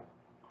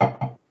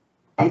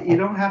 You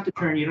don't have to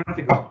turn. You don't have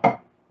to go.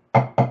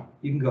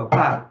 You can go.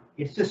 Ah,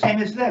 it's the same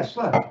as this.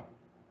 Look.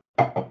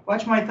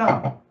 Watch my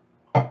thumb.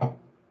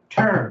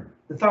 Turn.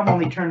 The thumb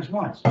only turns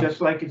once,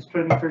 just like it's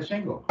turning for a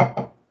single.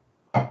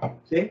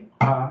 See?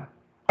 Ah,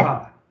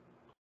 ah.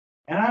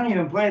 And I don't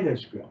even play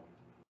this drill.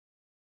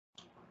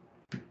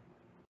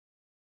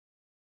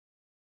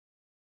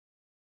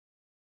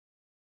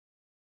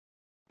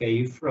 Okay,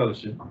 you've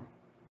frozen.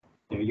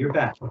 There, you're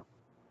back.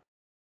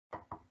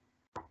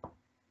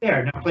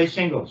 There, now play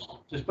singles.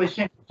 Just play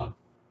singles.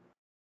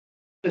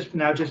 Just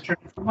turn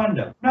it for one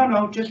note.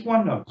 No, just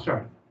one note.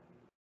 Sorry.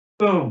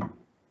 Boom.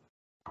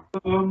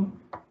 Boom.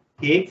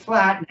 Keep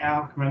flat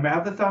now. Remember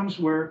how the thumbs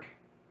work.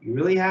 You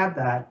really had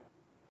that.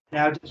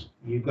 Now just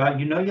you have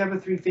a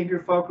 3-finger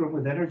fulcrum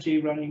with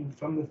energy running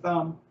from the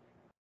thumb.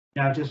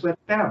 Now just let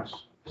it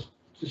bounce.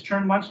 Just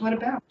turn once and let it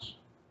bounce.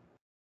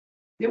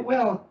 It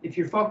will if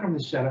your fulcrum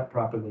is set up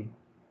properly.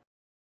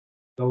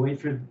 Go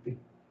wait for the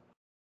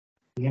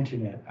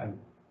internet.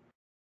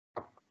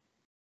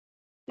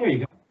 There you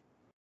go.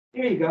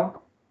 There you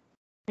go.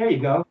 There you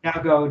go.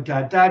 Now go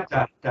da da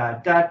da da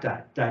da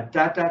da da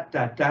da da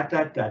da da da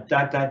da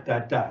da da da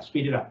da.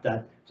 Speed it up.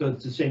 So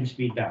it's the same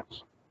speed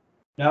bounce.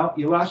 No,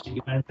 you lost it.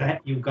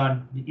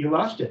 You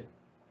lost it.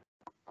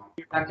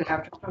 You're back to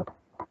half tone.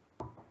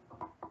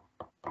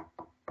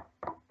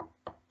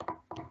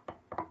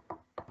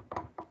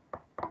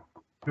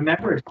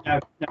 Remember, now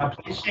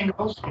play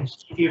singles and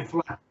see if you're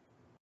flat.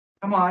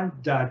 Come on,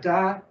 da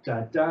da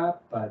da da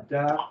ba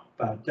da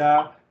ba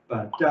da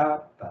ba da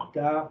ba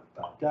da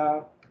ba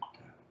da.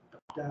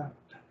 Da,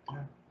 da, da.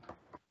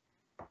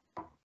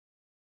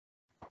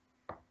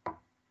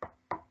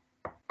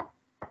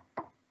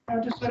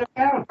 Now just let it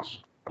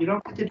bounce. You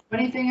don't get to do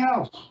anything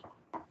else.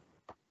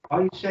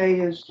 All you say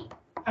is,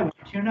 I want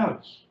 2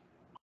 notes.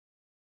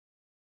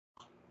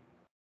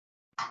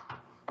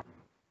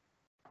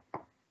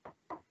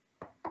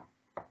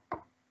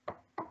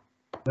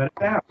 Let it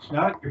bounce.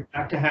 Now you're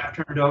back to half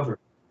turned over.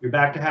 You're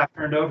back to half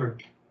turned over.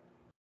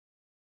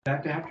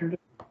 Back to half turned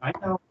over. I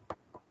know.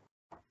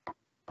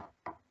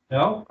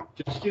 No,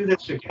 just do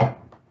this again.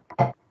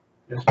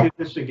 Just do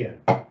this again.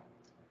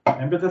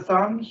 Remember the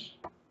thumbs?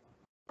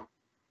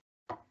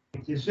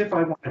 It's as if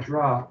I want to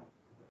draw.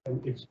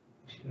 You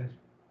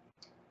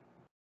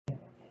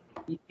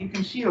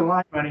can see a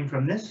line running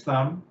from this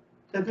thumb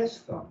to this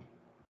thumb,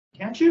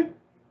 can't you?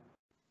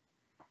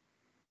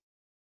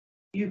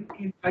 You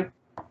could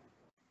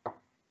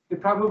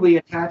probably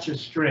attach a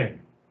string.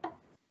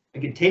 I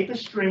could tape a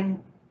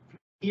string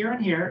here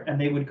and here, and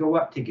they would go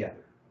up together.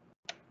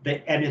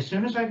 And as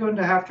soon as I go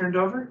into half turned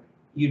over,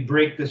 you'd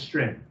break the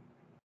string.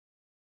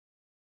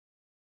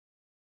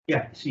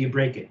 Yeah, so you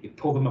break it, you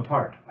pull them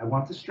apart. I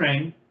want the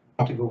string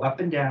to go up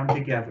and down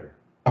together.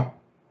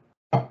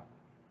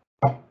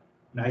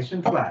 Nice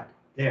and flat.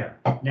 There.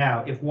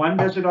 Now, if one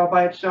does it all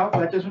by itself,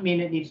 that doesn't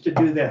mean it needs to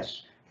do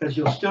this, because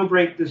you'll still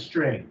break the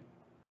string.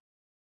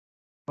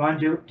 Go on,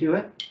 do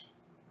it.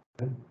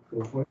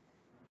 Go for it.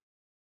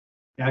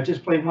 Now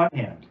just play one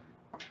hand.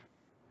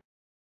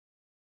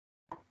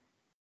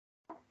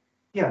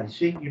 Yeah, you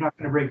see, you're not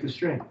going to break the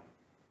string.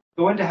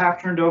 Go into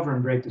half turned over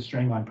and break the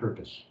string on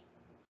purpose.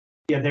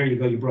 Yeah, there you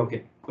go, you broke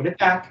it. Put it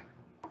back.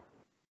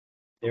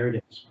 There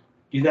it is.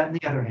 Do that in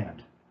the other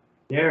hand.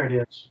 There it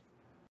is.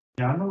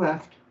 Now on the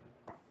left.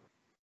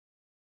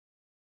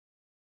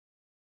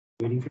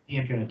 Waiting for the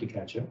internet to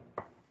catch up.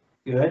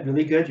 Good,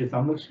 really good. Your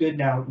thumb looks good.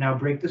 Now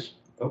break this.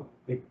 Oh,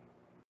 wait.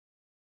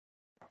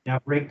 Now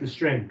break the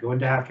string. Go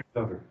into half turn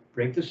over.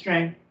 Break the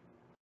string.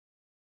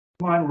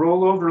 Come on,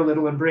 roll over a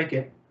little and break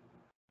it.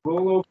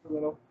 Roll over a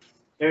little.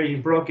 There, you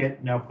broke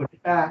it. Now put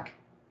it back.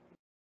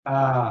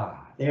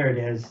 Ah, there it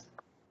is.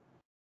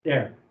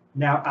 There.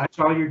 Now that's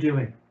all you're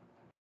doing.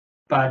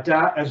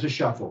 Ba-da as a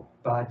shuffle.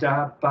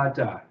 Ba-da,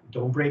 ba-da.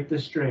 Don't break the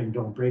string.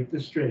 Don't break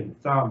the string.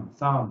 Thumb,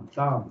 thumb,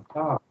 thumb,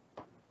 thumb.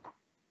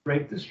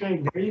 Break the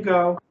string. There you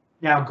go.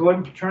 Now go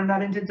ahead and turn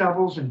that into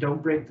doubles and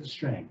don't break the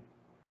string.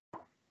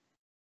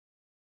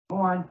 Go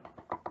on.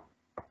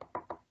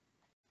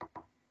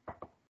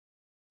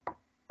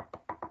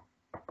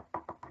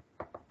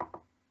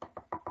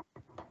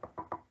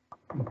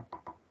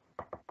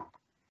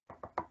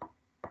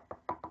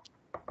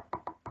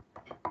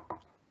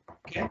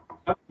 Okay.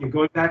 Oh, you're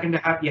going back into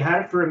half. You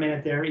had it for a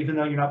minute there, even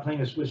though you're not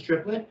playing a Swiss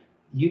triplet.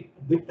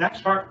 That's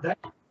hard.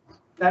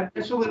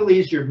 That's a little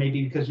easier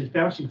maybe because it's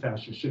bouncing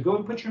faster. So go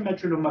and put your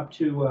metronome up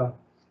to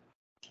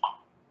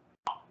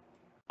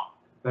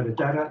da da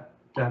da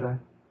da da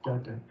da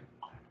da.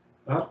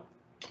 Up.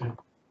 Da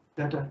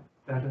da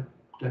da da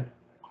da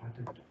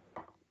da.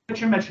 Put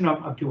your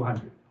metronome up to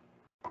 100.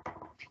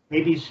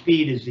 Maybe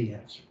speed is the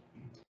answer.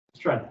 Let's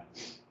try that.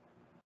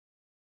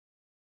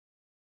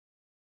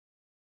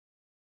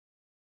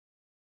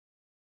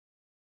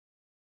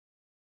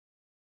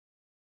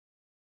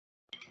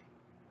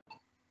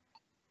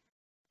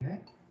 Okay.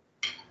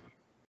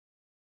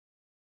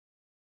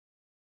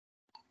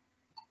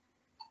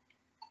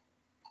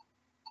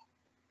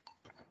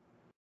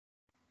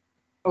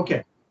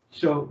 Okay,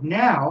 so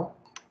now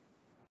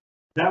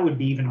that would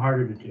be even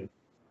harder to do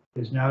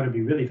because now it'll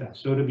be really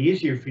fast. So it'll be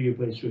easier for you to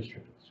play Swiss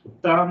triplets. So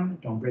thumb,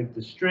 don't break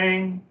the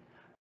string.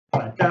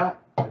 Ba da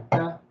ba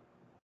da.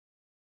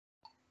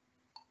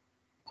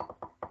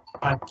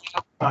 Ba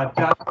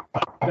da ba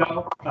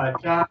da ba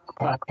da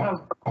ba da.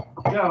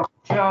 Joe,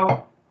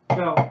 Joe,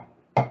 Joe.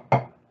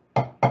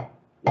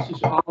 This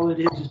is all it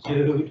is,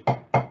 dude.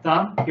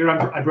 Thumb. Here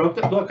I broke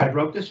the look. I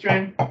broke the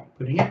string.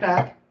 Putting it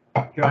back.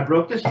 Here I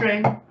broke the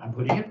string. I'm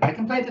putting it. I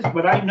can play this,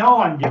 but I know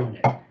I'm doing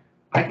it.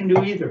 I can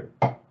do either.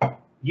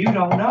 You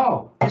don't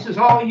know. This is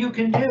all you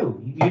can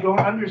do. You don't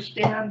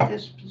understand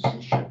this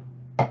position.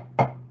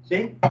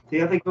 See? See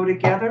how they go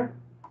together?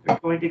 They're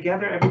going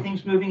together.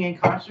 Everything's moving in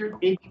concert.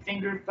 Baby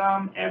finger,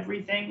 thumb,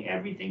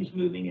 everything's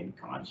moving in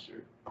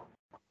concert.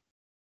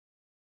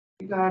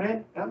 You got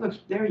it? That looks,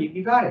 there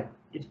you got it.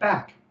 It's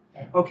back.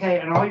 Okay,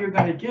 and all you're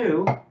going to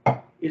do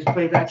is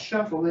play that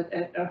shuffle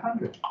at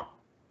 100.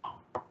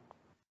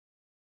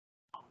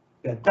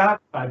 Da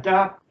ba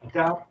da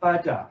da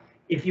ba da.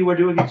 If you were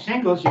doing it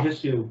singles, you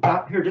just do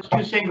here. Just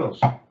do singles.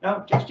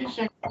 No, just do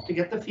singles to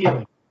get the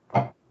feeling.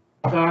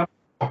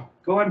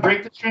 Go and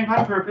break the string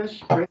on purpose.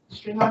 Break the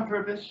string on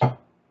purpose.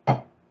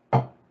 Now,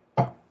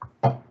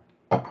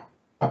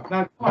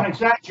 come on,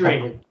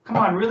 exaggerate it. Come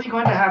on, really go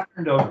into half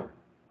turned over.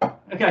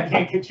 Okay, I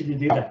can't get you to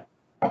do that.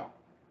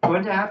 Go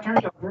into half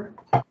turned over.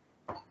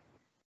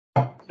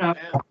 Now,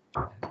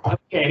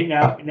 okay,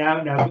 now,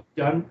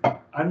 done.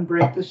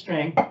 Unbreak the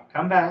string.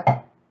 Come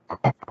back.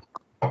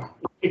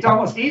 It's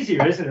almost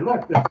easier, isn't it?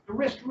 Look, the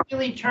wrist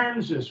really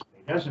turns this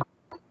way, doesn't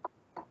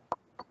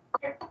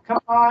it? Come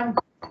on,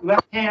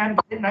 left hand,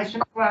 get it nice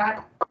and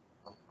flat.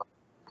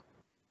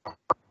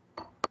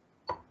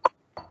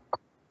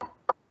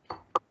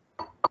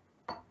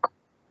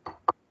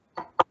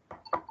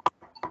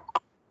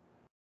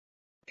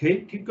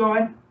 Okay, keep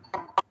going.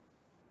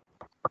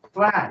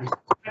 Flat,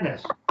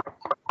 it's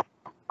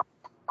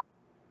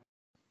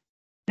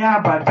now,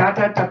 ba da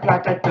da da da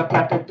da da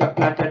da da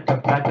da da da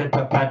da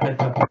da da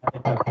da.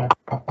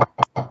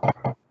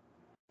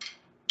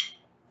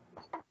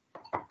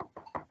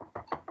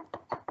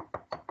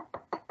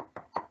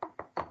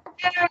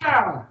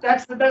 Yeah,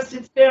 that's the best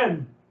it's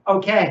been.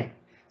 Okay,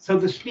 so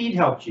the speed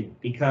helped you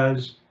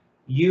because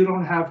you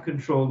don't have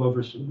control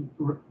over.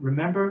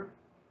 Remember,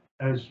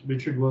 as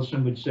Richard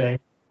Wilson would say,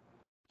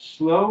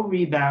 slow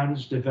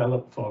rebounds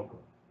develop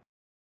fulcrum.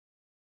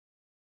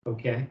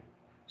 Okay,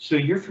 so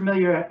your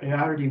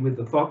familiarity with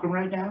the fulcrum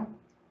right now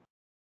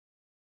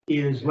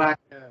is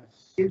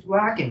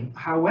lacking.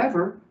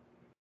 However,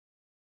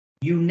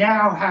 you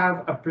now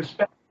have a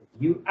perspective.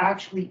 You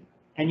actually,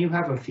 and you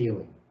have a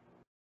feeling.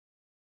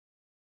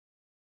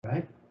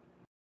 Right?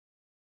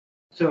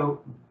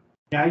 So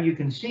now you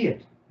can see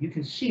it. You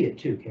can see it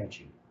too, can't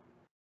you?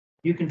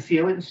 You can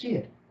feel it and see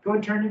it. Go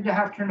and turn it into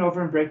half turn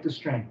over and break the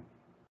string.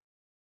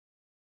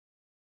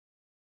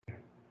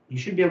 You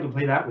should be able to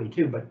play that way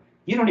too, but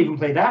you don't even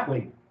play that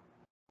way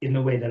in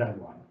the way that I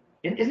want.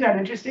 Isn't that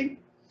interesting?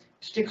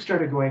 Sticks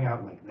started going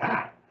out like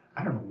that.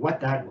 I don't know what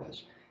that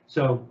was.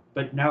 So,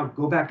 but now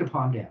go back to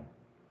palm down.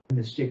 And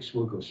the sticks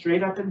will go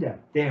straight up and down.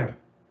 There.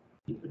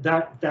 See,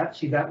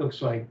 that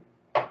looks like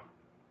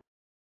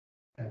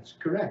that's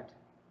correct.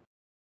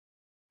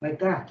 like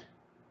that,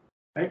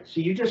 right? So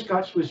you just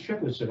got Swiss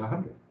triplets at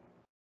 100.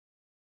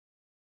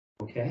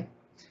 Okay.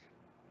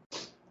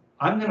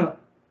 I'm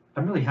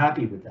really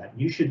happy with that.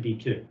 You should be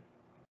too.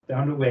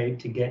 Found a way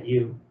to get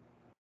you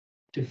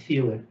to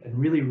feel it and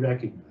really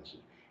recognize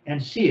it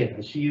and see it.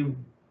 I see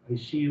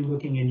you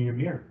looking in your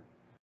mirror.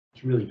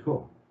 It's really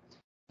cool.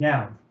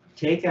 Now,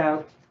 take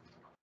out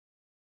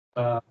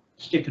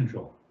stick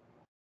control.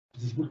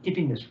 We're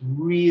keeping this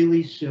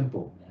really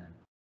simple, man.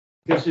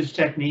 Because this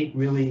technique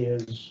really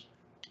is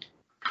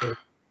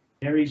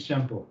very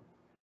simple,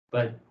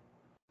 but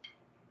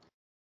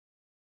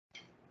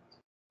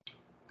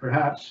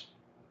perhaps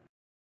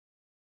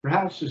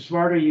the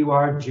smarter you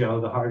are, Joe,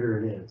 the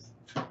harder it is.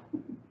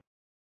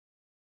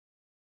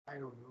 I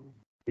don't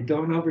know.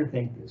 Don't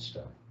overthink this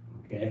stuff,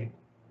 okay?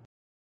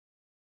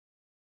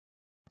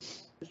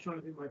 Just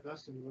trying to do my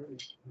best in learning.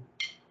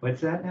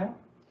 What's that now?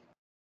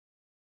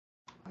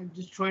 I'm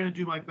just trying to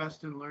do my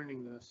best in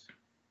learning this.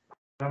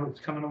 Well, it's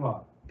coming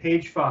along.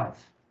 Page 5.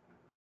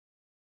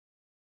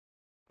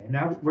 And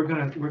now we're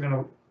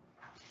gonna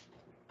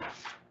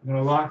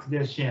lock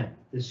this in,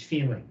 this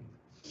feeling.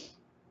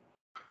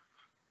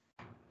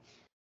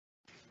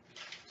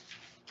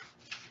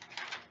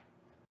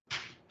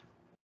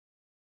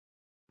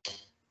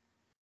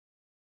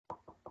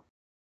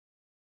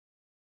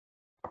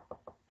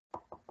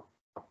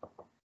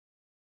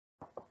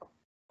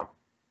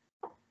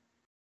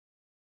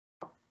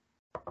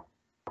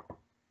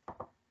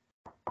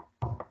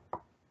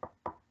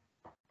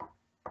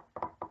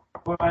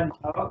 One,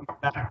 oh,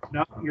 you're back.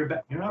 No, you're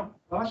back. You're not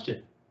lost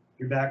it.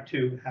 You're back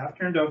to half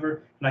turned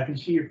over, and I can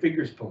see your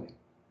fingers pulling.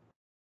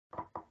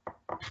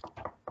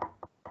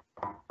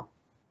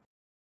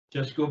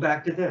 Just go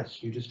back to this.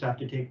 You just have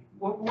to take.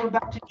 What we're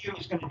about to do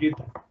is going to do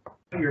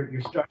that.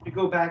 You're starting to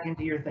go back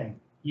into your thing.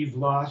 You've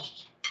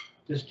lost.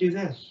 Just do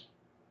this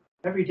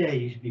every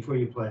day before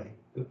you play.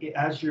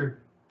 As you're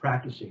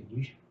practicing,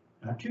 you should,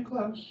 not too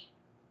close.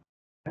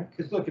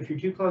 Because look, if you're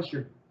too close,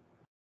 you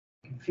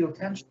can feel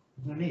tension.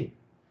 No need.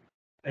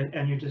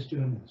 And you're just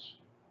doing this.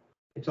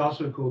 It's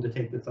also cool to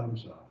take the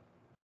thumbs off.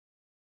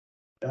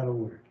 That'll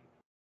work.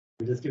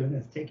 You're just doing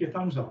this. Take your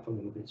thumbs off a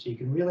little bit so you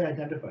can really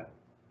identify them.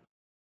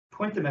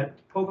 Point them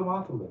at, pull them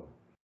off a little.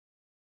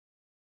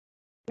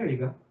 There you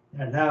go.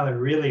 And now they're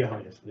really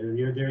obvious. They're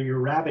your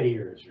rabbit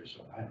ears or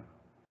so. I don't know.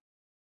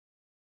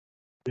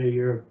 They're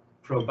your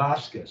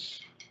proboscis.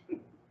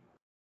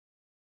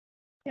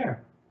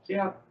 There. See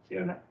how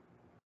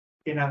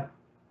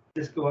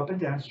just go up and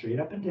down, straight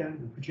up and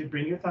down.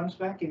 Bring your thumbs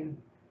back in.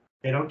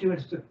 They don't do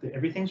it.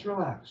 Everything's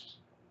relaxed.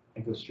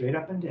 And go straight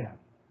up and down.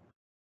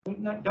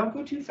 Don't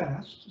go too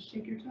fast. Just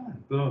take your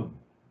time. Boom,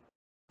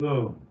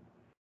 boom,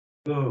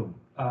 boom.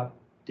 Up,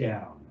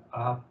 down,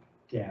 up,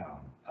 down,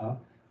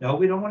 up. No,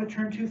 we don't want to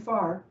turn too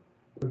far.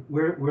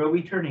 Where are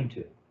we turning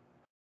to?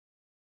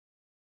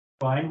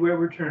 Find where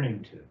we're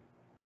turning to.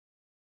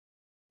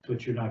 That's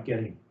what you're not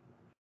getting.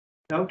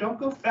 No, don't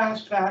go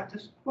fast.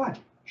 Just what?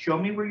 Show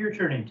me where you're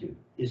turning to.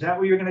 Is that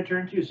where you're going to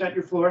turn to? Is that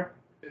your floor?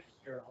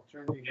 Here, I'll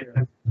turn to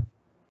here.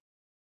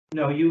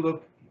 No, you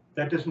look.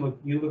 That doesn't look.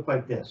 You look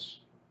like this.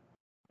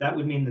 That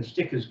would mean the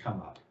stick has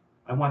come up.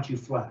 I want you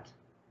flat.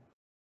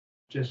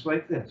 Just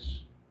like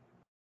this.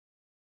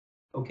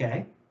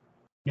 Okay.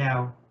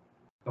 Now,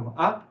 come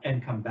up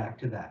and come back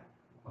to that.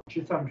 Watch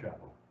your thumb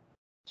travel.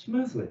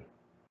 Smoothly.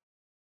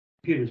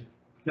 Computers.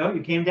 No,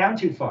 you came down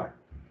too far.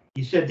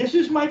 You said, this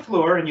is my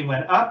floor, and you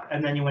went up,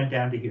 and then you went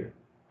down to here.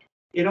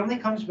 It only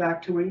comes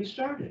back to where you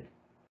started.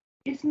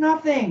 It's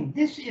nothing.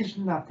 This is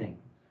nothing.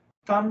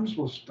 Thumbs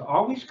will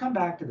always come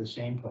back to the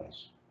same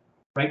place.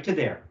 Right to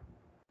there.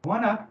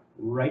 One up,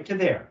 right to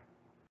there.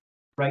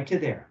 Right to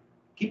there.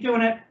 Keep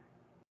doing it.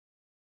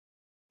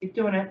 Keep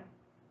doing it.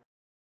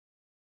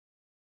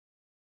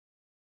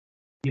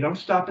 You don't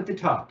stop at the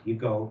top. You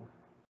go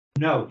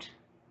note,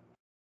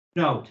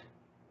 note,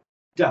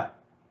 da,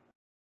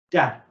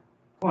 da.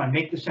 Go on,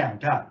 make the sound.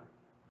 Da,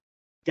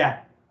 da,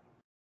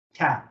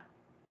 tap,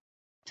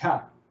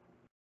 tap,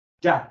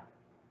 da,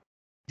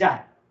 da,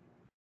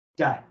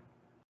 da,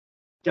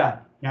 da.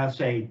 Now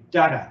say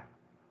da-da,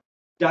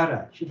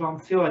 da-da. She don't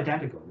feel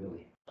identical,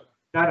 really.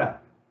 Da-da,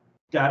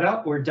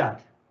 da-da or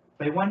dot.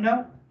 Play one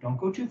note. Don't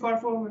go too far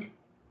forward.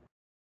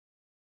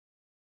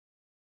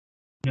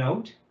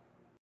 Note,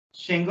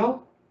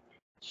 single,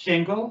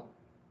 single,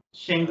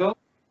 single,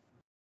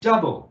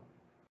 double,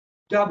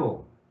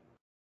 double.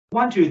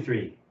 1, 2,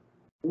 3.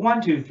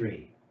 1, 2,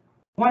 3.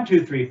 1,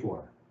 2, 3,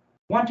 4.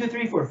 1, 2,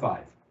 3, 4,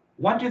 5.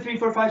 1, 2, 3,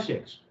 4, 5,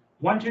 6.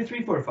 1, 2,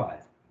 3, 4, 5.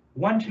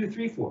 1, 2,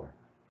 3, 4.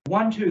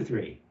 1, 2,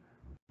 3.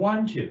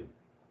 1, 2.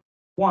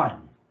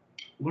 1.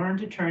 Learn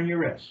to turn your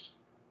wrist.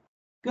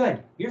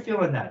 Good. You're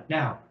feeling that.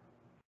 Now,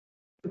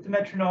 put the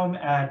metronome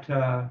at,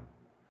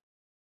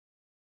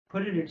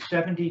 put it at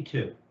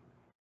 72.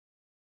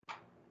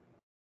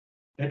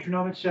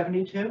 Metronome at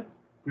 72.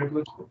 Grip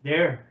looks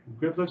there.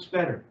 Grip looks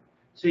better.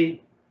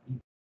 See,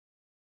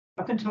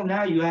 up until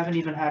now, you haven't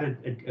even had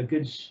a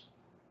good,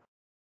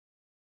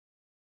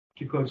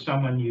 to quote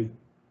someone you've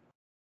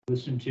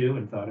listened to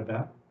and thought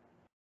about,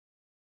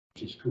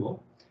 which is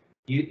cool.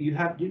 You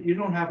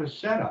don't have a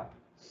setup.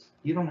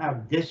 You don't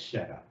have this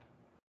setup.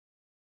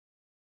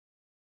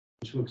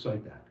 This looks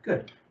like that.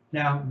 Good.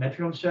 Now,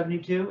 metronome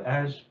 72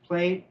 as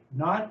played,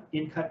 not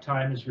in cut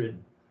time as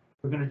written.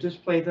 We're going to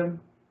just play them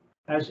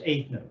as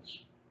eighth notes.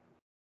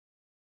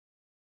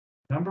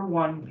 Number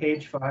 1,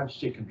 page 5,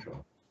 stick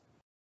control.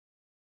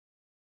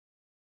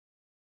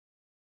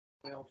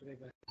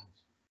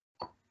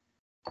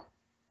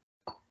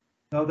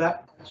 No,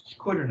 that's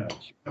quarter notes.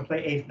 You're going to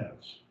play eighth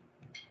notes,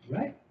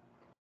 right?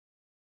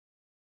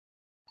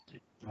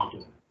 I'll do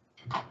it.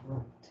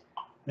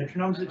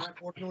 Metronomes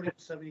at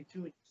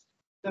 72.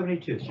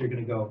 72, so you're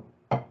going to go.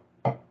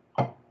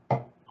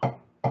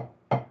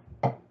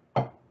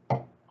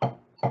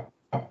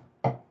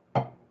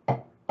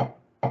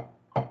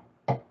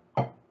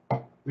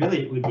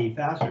 Really, it would be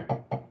faster.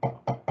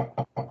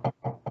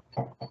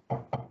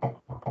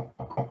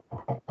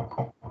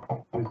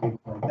 It would be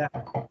like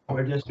that.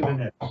 We're just doing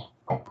this.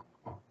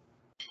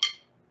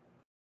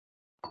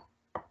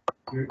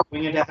 You're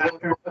going into half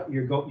turn up,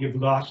 you've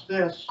lost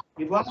this.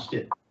 You've lost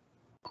it.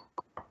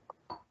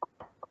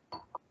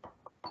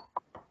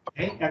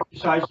 Okay,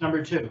 exercise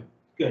number 2.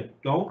 Good.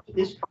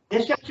 This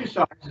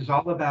exercise is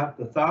all about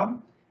the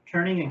thumb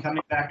turning and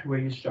coming back to where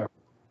you started,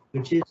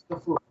 which is the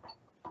floor.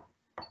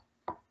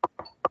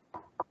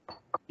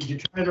 Did you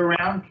turn it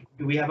around?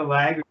 Do we have a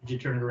lag, or did you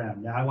turn it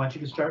around? Now I want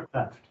you to start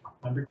left.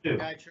 Number 2.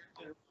 Yeah, I turned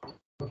it around.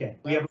 Okay.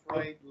 Left,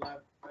 right,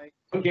 left, right.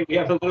 Okay, we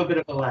have a little bit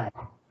of a lag.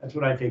 That's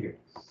what I figured.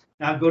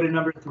 Now go to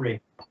number 3.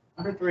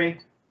 Number 3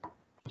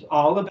 is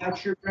all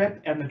about your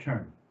grip and the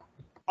turn.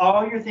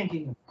 All you're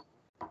thinking of.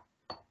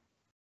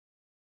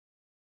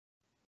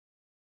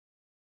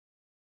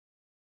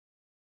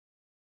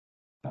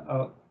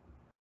 Uh-oh.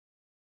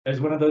 There's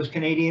one of those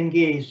Canadian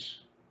geese.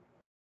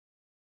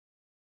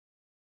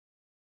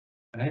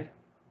 Right?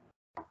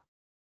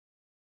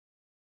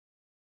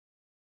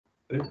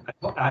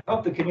 I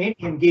hope the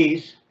Canadian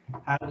geese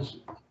has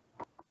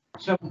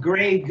some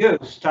gray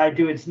goose tied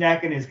to its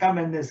neck and is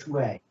coming this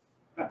way.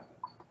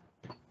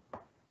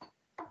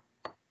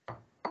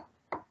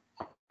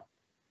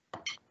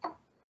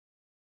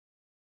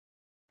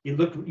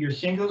 Your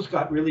singles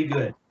got really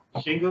good.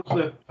 Singles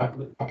look.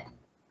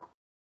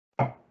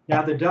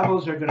 Now the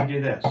doubles are going to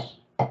do this.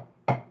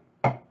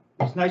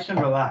 It's nice and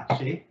relaxed,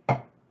 see?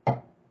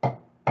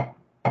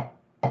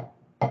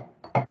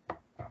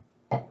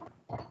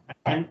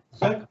 And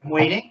look, I'm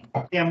waiting.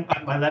 See,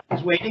 my left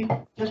is waiting.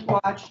 Just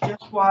watch,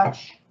 just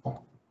watch.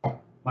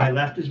 My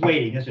left is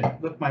waiting, isn't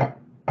it? Look, okay.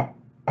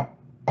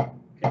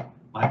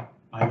 My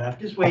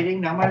left is waiting.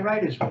 Now my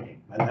right is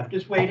waiting. My left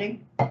is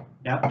waiting.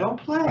 Now don't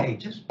play.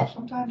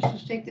 Sometimes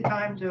just take the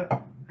time to.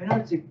 I know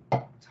it's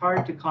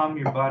hard to calm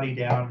your body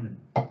down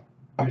and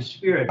your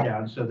spirit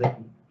down so that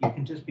you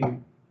can just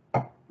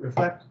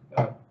reflect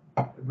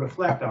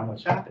on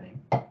what's happening.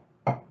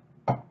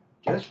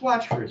 Just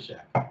watch for a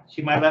sec.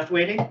 See my left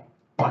waiting?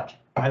 Watch.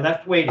 My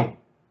left waiting.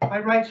 My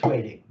right's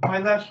waiting. My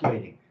left's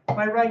waiting.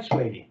 My right's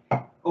waiting.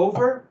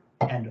 Over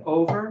and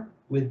over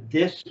with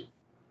this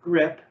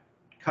grip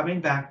coming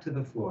back to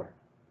the floor.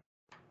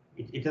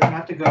 It doesn't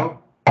have to go.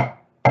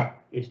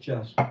 It's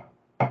just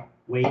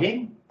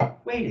waiting,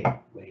 waiting,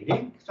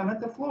 waiting, because I'm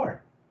at the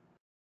floor.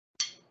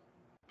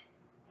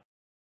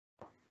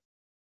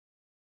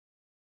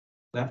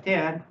 Left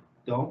hand,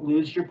 don't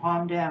lose your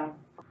palm down.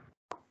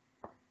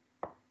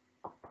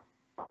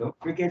 Don't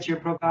forget your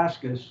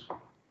proboscis.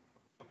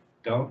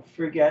 Don't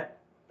forget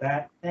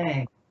that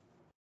thing.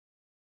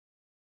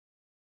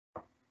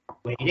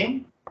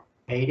 Waiting,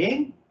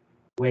 waiting,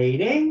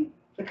 waiting.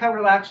 Look how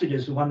relaxed it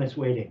is, the one that's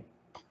waiting.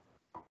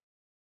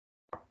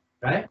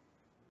 Right?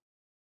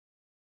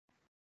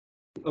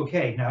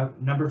 Okay, now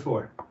number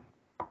 4.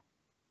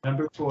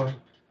 Number 4.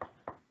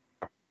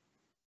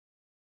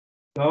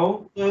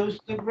 Don't lose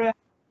the grip.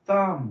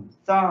 Thumb,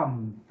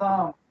 thumb,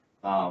 thumb,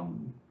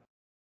 thumb.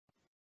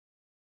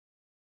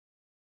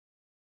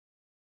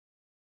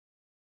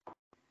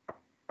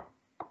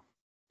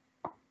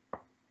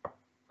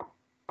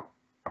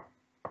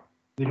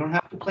 We don't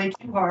have to play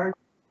too hard.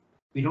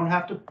 We don't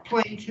have to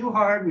play too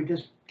hard. We're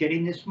just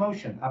getting this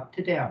motion up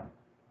to down.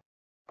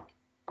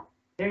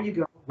 There you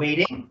go.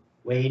 Waiting,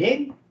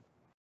 waiting.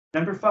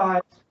 Number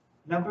 5,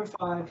 number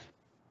 5,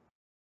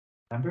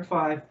 number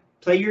 5.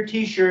 Play your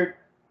t-shirt.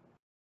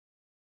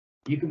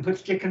 You can put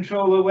stick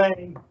control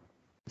away.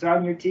 It's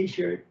on your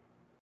t-shirt.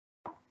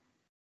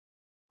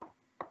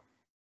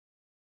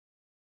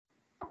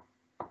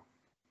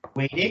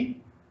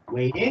 Waiting,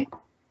 waiting,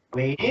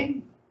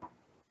 waiting.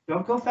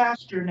 Don't go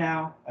faster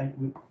now.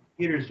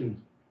 Peter's doing.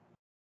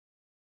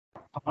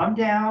 Calm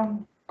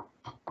down.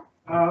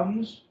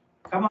 Thumbs.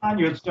 Come on,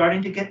 you're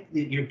starting to get,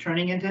 you're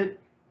turning into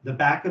the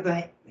back of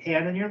the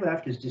hand on your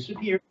left has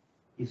disappeared.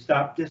 You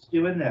stop just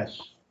doing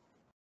this.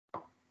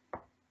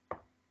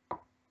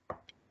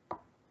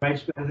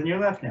 Right's better than your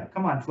left now.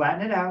 Come on,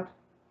 flatten it out.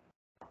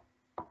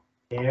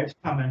 There it's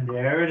coming.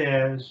 There it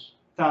is.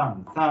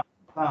 Thumb, thumb,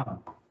 thumb.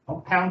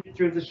 Don't pound it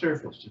through the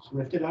surface. Just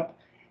lift it up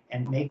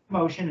and make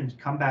motion and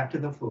come back to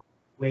the floor.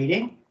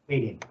 Waiting,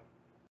 waiting,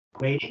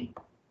 waiting,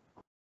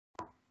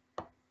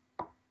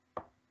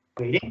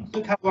 waiting.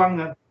 Look how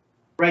long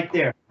right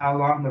there, how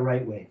long the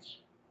right waits.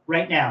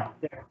 Right now,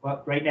 there,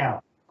 well, right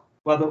now.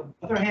 While the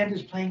other hand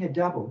is playing a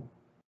double.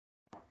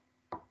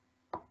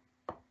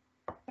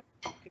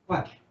 Okay,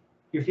 watch.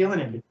 You're feeling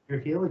it.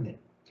 You're feeling it.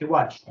 Okay,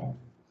 watch.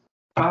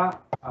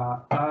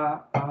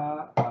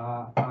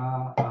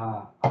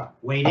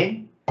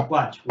 Waiting.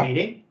 Watch.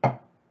 Waiting.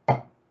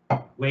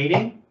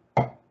 Waiting.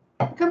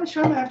 Come and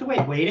show me. I have to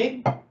wait.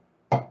 Waiting.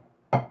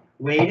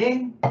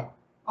 Waiting.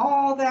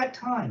 All that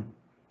time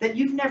that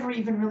you've never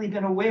even really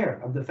been aware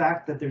of the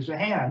fact that there's a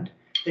hand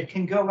that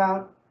can go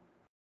out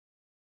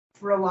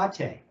for a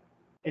latte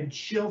and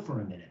chill for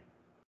a minute.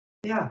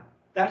 Yeah,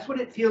 that's what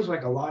it feels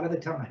like a lot of the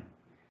time.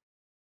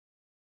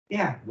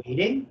 Yeah,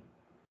 waiting.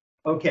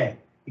 Okay,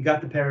 you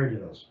got the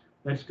paradiddles.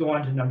 Let's go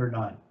on to number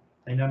 9.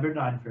 Play number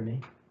 9 for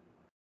me.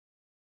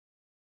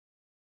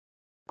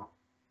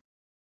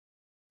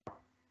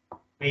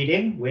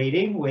 Waiting,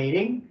 waiting,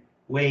 waiting,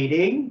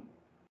 waiting,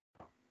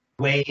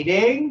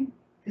 waiting.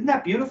 Isn't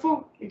that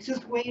beautiful? It's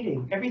just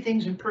waiting.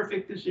 Everything's in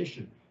perfect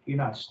position. You're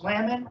not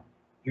slamming.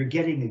 You're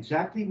getting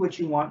exactly what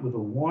you want with a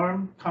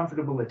warm,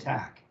 comfortable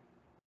attack.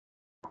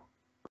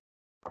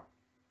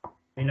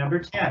 Okay, number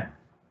 10.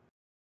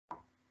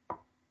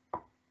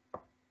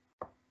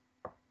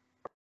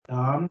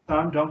 Thumb,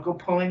 don't go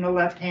pulling the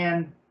left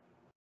hand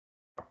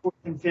 4th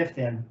and 5th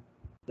in.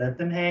 Let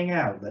them hang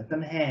out. Let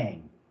them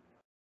hang.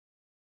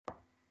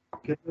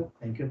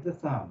 Think of the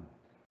thumb.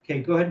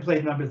 Okay, go ahead and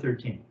play number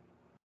 13.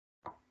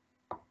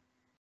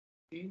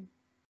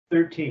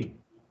 13.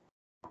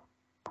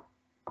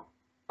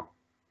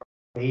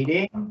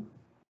 Waiting,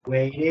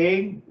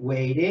 waiting,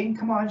 waiting.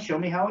 Come on, show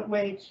me how it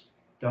waits.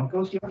 Don't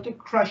go, you have to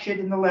crush it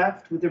in the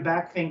left with your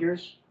back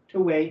fingers to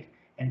wait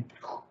and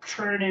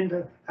turn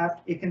into,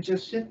 it can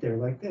just sit there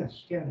like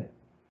this, get it?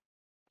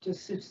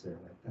 Just sits there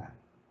like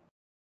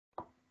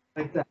that.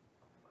 Like that.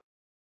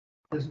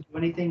 Doesn't do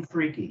anything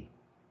freaky.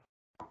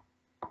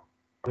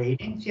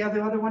 Waiting, see how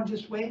the other one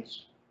just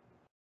waits?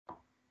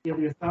 See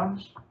your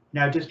thumbs?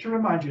 Now just to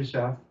remind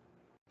yourself,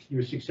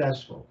 you're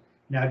successful.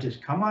 Now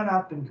just come on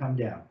up and come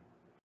down.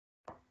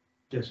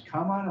 Just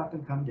come on up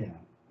and come down.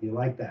 You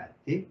like that,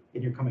 see?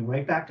 And you're coming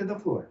right back to the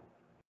floor.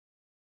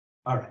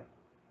 All right,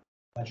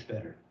 much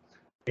better.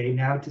 Okay,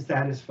 now to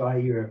satisfy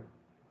your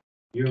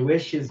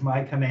wish is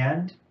my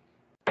command.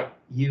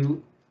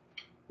 You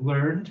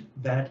learned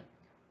that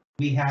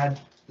we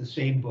had the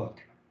same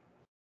book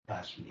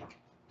last week.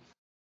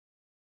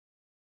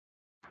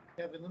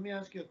 Kevin, let me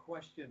ask you a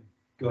question.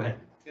 Go ahead.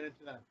 Get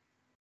into that.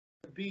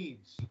 The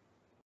beads.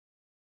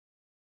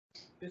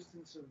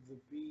 Distance of the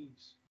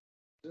beads.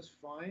 Is this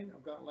fine?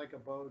 I've got like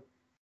about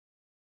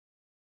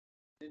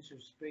an inch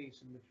of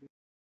space in between.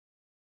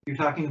 You're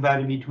talking about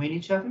in between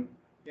each other?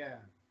 Yeah.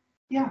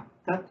 Yeah,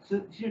 that's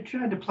you're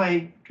trying to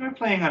play. Try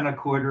playing on a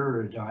quarter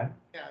or a dime.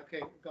 Yeah.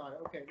 Okay. Got it.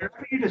 Okay.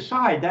 Wherever you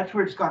decide, that's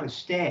where it's got to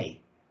stay.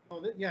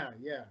 Oh, yeah.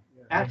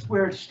 That's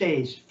where it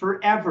stays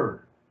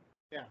forever.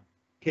 Yeah.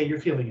 Okay, you're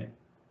feeling it.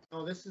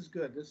 Oh, this is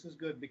good. This is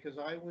good because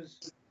I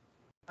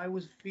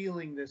was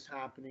feeling this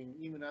happening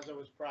even as I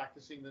was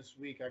practicing this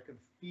week. I could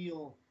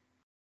feel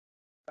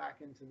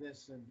back into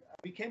this, and I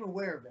became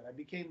aware of it. I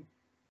became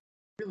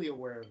really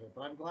aware of it.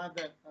 But I'm glad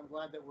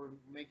that we're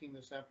making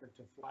this effort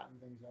to flatten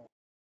things out.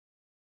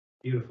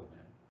 Beautiful,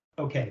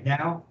 man. Okay,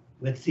 now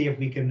let's see if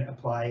we can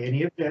apply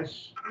any of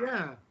this.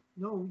 Yeah.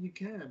 No, you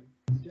can.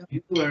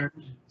 You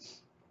learned.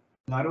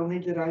 Not only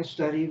did I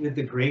study with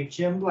the great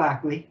Jim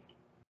Blackley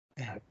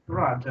out of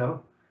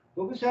Toronto.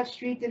 What was that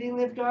street that he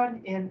lived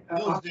on in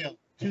Hillsdale?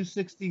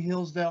 260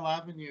 Hillsdale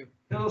Avenue.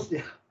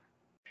 Hillsdale.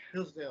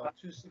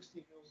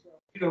 260 Hillsdale.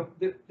 You know,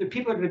 the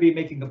people are going to be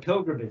making a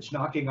pilgrimage,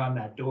 knocking on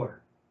that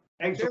door.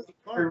 Actually,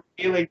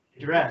 revealing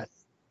the address.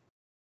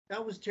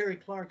 That was Terry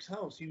Clark's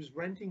house. He was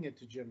renting it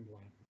to Jim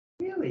Blank.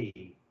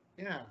 Really?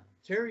 Yeah.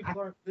 Terry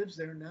Clark lives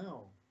there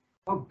now.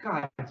 Oh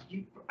God!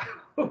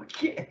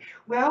 Okay.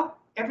 Well,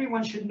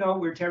 everyone should know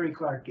where Terry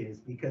Clark is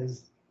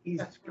because he's.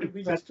 That's what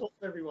we just told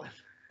everyone.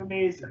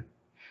 Amazing.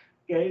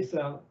 Okay,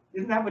 so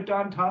isn't that what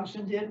Don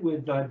Thompson did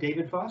with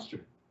David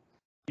Foster?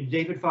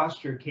 David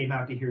Foster came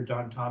out to hear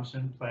Don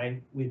Thompson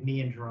play with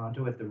me in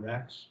Toronto at the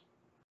Rex.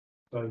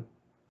 So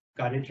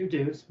got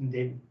introduced, and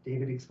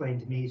David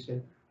explained to me, he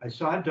said, I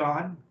saw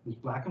Don, it was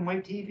black and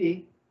white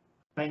TV,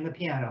 playing the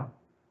piano.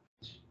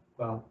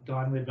 Well,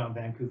 Don lived on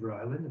Vancouver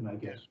Island, and I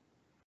guess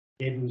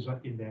David was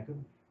in Vancouver.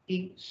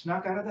 He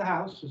snuck out of the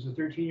house as a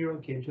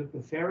 13-year-old kid, took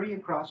the ferry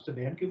across to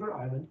Vancouver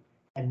Island,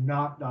 and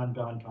knocked on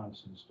Don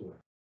Thompson's door.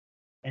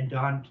 And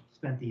Don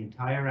spent the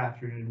entire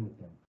afternoon with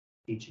him,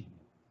 teaching him.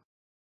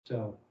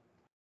 So,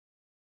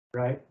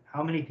 right,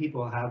 how many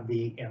people have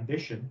the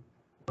ambition,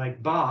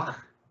 like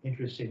Bach,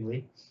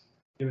 interestingly,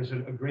 there was a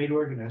great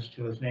organist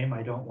whose name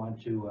I don't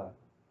want to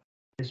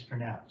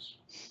mispronounce.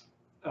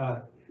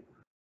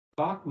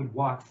 Bach would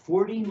walk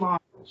 40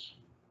 miles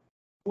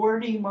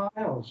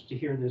to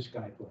hear this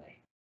guy play.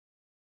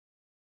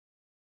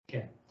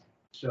 Okay,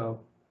 so,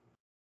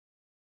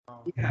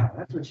 yeah,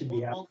 that's what should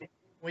be happening.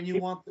 When you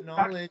want the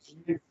knowledge,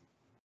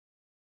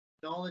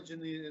 knowledge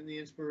and the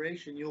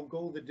inspiration, you'll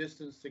go the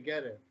distance to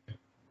get it.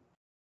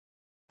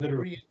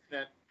 Literally.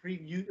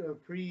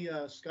 Pre-internet, pre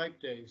Skype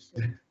days.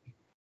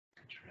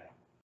 That's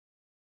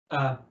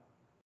right.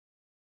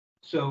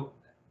 So,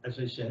 as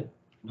I said,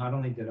 not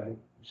only did I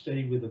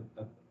study with a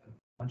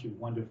bunch of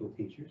wonderful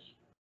teachers,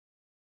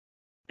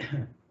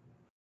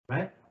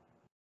 right?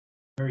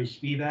 Murray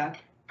Spivack,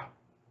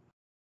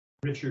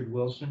 Richard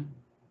Wilson,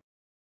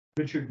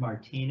 Richard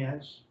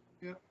Martinez,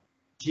 yep.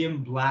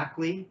 Jim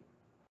Blackley,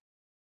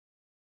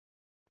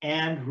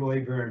 and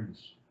Roy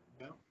Burns.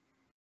 Yep.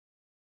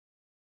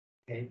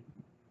 Okay,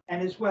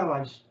 and as well,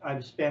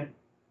 I've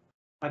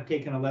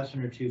taken a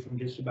lesson or two from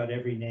just about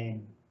every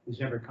name who's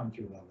ever come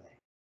through LA,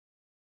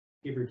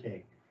 give or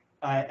take.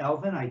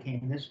 Elvin, I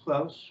came this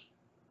close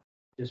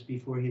just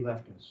before he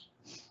left us.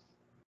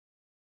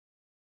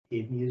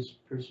 Gave me his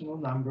personal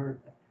number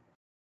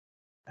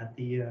at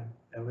the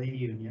LA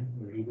Union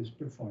where he was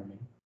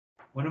performing.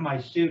 One of my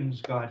students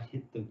got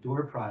hit the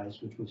door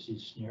prize, which was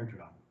his snare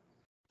drum.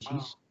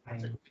 It's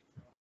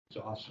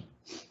awesome.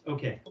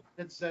 Okay.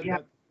 It said Yeah.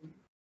 that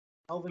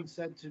Elvin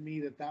said to me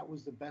that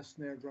was the best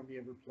snare drum he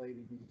ever played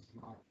in his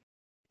life.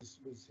 This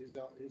was his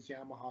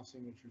Yamaha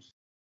signatures.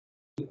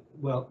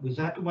 Well, was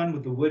that the one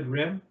with the wood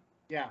rim?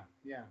 Yeah,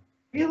 yeah.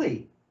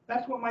 Really?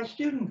 That's what my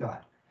student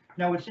got.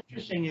 Now, what's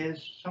interesting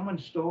is someone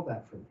stole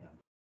that from him,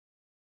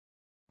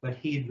 but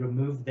he had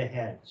removed the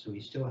head, so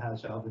he still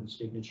has Elvin's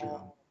signature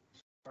on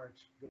it.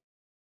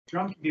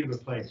 Drum can be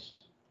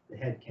replaced. The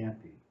head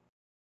can't be.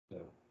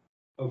 So,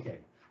 okay.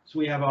 So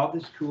we have all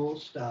this cool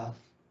stuff.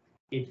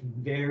 It's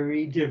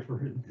very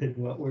different than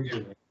what we're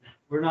doing.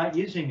 We're not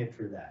using it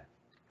for that.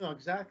 No,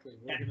 exactly.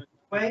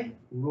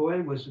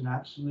 Roy was an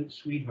absolute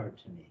sweetheart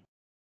to me.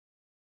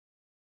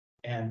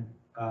 And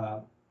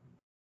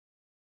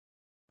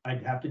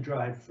I'd have to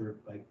drive for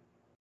like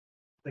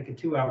a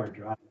 2-hour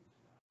drive.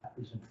 I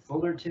was in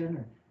Fullerton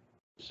or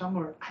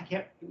somewhere.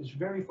 It was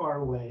very far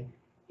away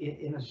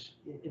in a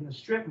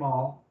strip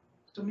mall.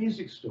 It's a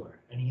music store,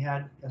 and he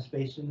had a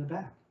space in the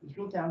back. It was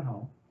real down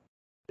home.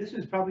 This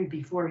is probably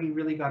before he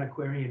really got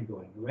Aquarian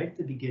going, right at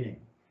the beginning.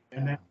 Yeah.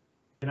 And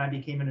then I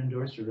became an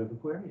endorser of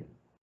Aquarian.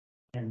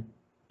 And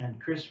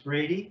Chris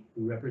Brady,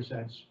 who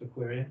represents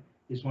Aquarian,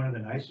 is one of the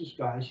nicest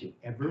guys you'll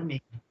ever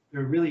meet.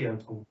 They're really a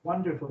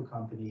wonderful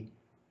company.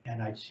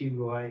 And I'd see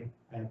Roy.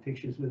 I have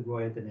pictures with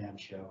Roy at the NAMM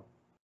show.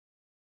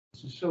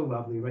 This is so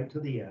lovely, right to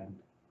the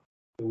end.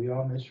 So we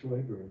all miss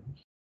Roy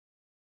Burns.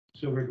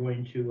 So we're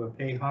going to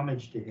pay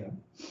homage to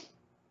him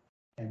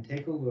and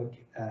take a look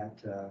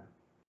at,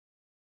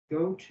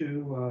 go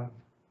to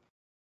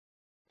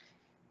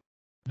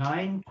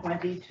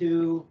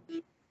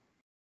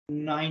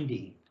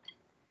 9:22:90.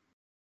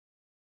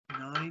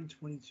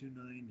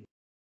 9/22/90.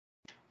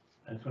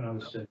 That's when I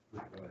was set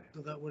with Roy.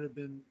 So that would have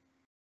been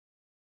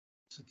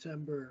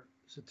September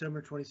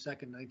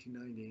 22nd,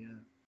 1990. Yeah.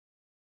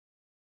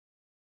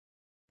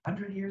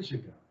 100 years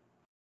ago.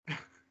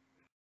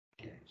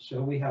 Okay,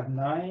 so we have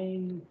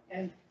 9,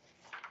 and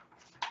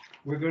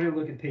we're going to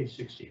look at page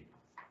 16.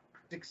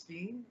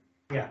 16?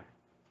 Yeah.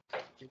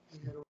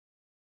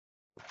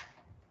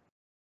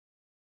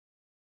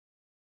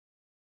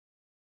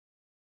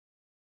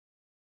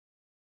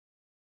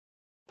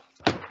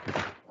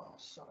 Oh,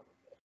 son of a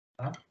bitch.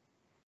 Huh?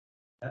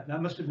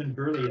 That must have been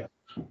Berklee.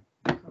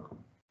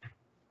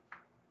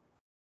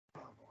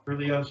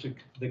 Berklee,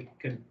 the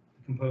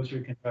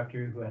composer,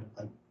 conductor who had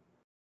like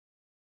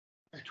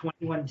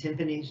 21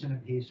 timpanis in a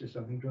piece or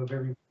something, drove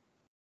every.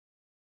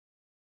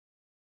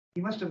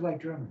 He must have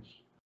liked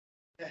drummers.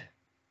 Yeah.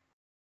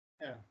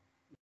 Yeah.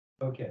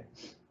 Okay.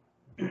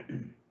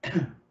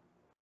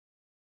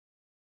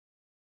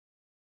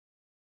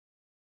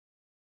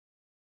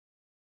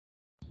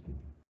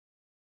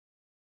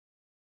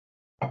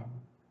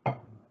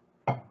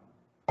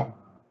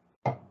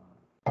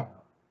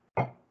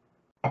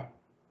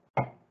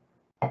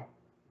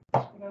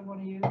 That's what I want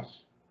to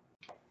use.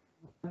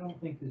 I don't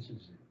think this is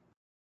it.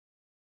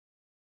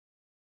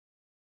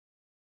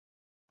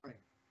 Right.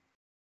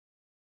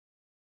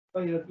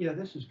 Oh yeah,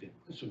 this is good.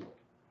 This will work.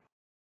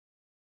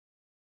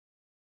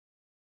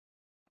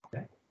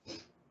 Okay.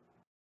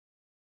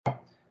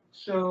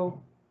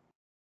 So,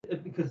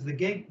 because the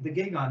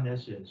gig on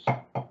this is,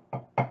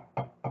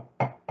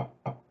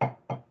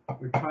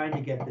 we're trying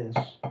to get this.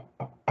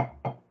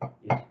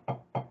 Yeah.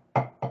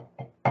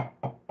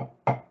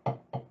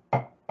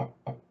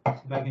 See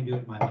if I can do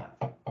it in my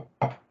left.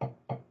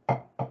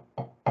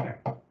 There.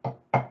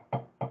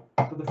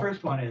 So the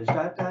first one is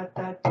da da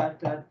da da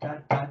da da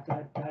da da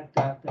da da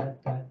da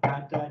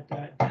da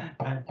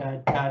da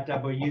da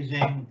da. We're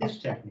using this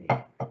technique.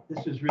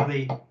 This is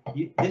really,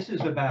 this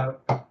is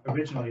about,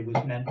 originally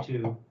was meant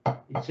to,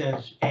 it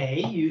says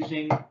A,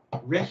 using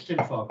wrist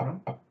and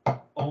fulcrum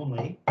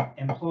only,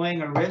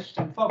 employing a wrist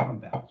and fulcrum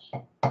bounce.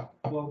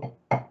 Well,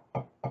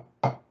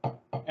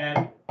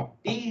 and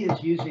B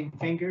is using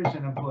fingers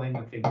and employing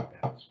a finger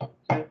bounce.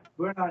 So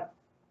we're not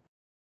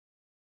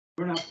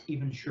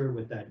even sure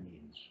what that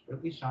means, or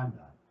at least I'm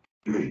not.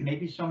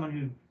 Maybe someone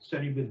who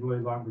studied with Roy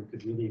longer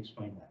could really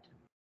explain that to me.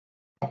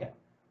 Okay,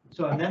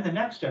 So, and then the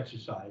next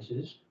exercise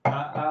is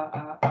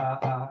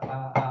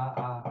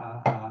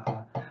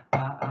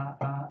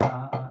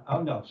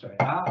oh no, sorry.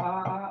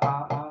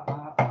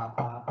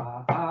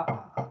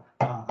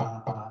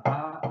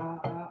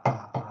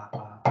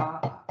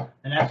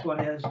 The next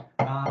one is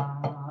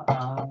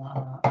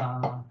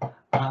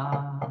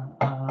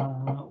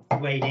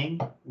waiting,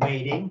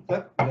 waiting,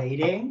 look,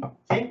 waiting.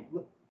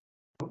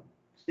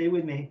 Stay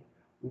with me.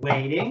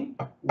 Waiting,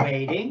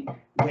 waiting,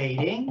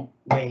 waiting,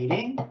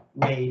 waiting,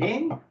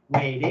 waiting,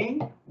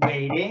 waiting,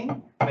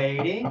 waiting,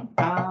 waiting.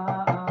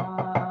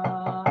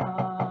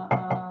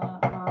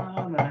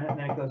 And then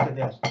it goes to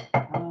this.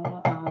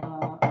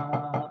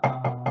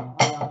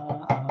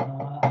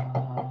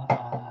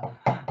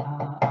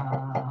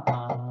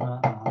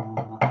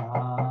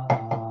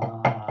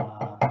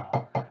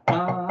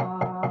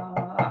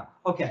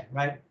 Okay,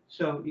 right?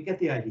 So you get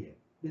the idea.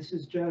 This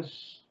is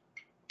just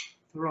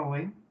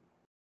throwing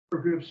for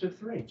groups of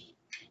 3.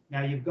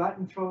 Now you've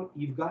gotten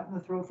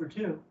the throw for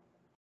 2.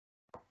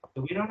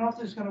 So we don't know if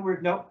this is going to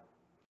work. Nope.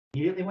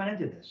 Immediately went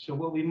into this. So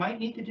what we might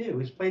need to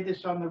do is play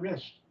this on the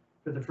wrist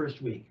for the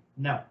first week.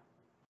 No.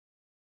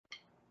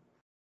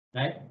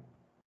 Right?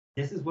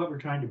 This is what we're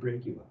trying to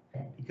break you up.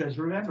 Because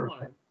remember,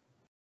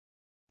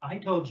 I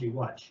told you,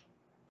 watch.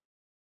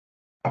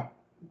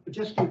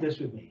 Just do this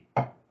with me.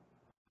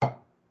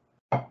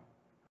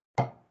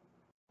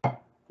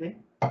 See?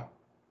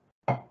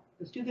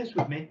 Let's do this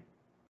with me.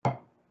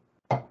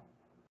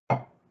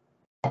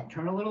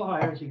 Turn a little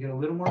higher so you get a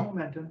little more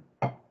momentum.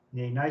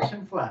 Stay nice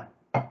and flat.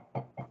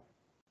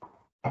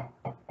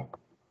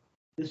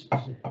 This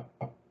is it.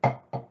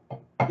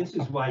 This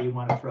is why you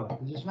want to throw.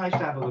 It's nice to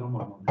have a little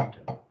more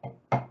momentum.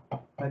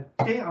 But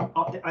stay on.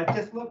 I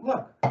just look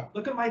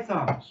at my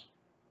thumbs.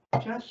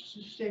 Just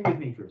stay with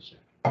me for a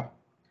second.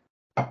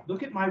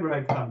 Look at my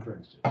right thumb, for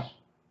instance.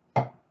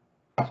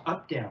 It's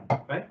up, down,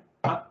 right?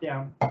 Up,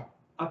 down,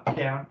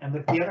 and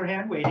look the other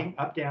hand waiting,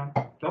 up, down.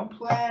 Don't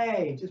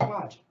play, just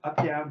watch. Up,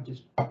 down,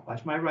 just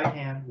watch my right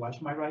hand,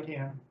 watch my right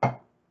hand.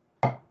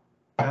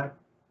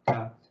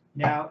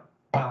 Now,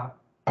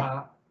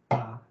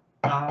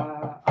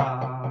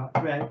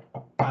 red,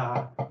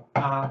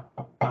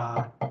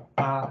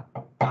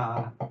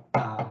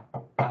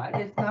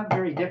 it's not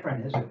very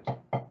different, is it?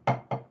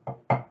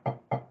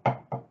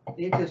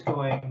 It's just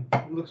going,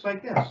 it looks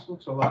like this,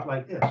 looks a lot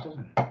like this,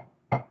 doesn't it?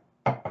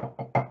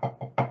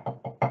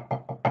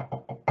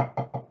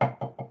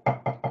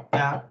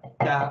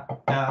 Now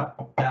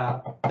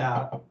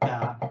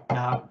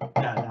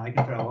I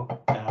can throw.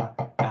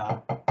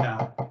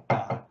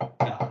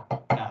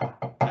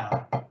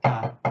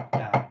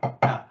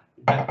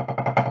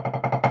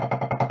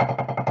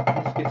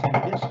 This gets into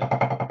this stuff.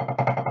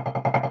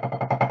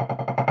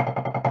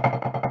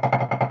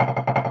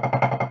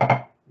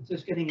 It's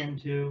just getting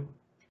into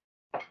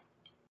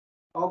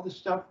all the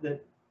stuff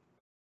that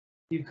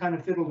you've kind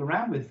of fiddled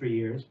around with for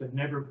years, but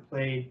never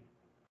played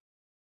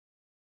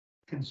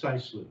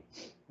concisely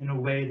in a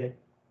way that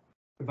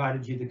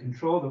provided you the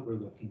control that we're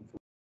looking for,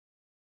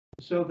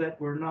 so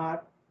that we're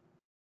not,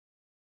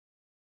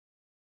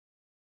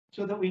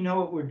 so that we know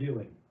what we're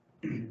doing.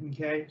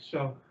 Okay,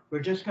 so we're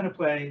just going to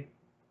play.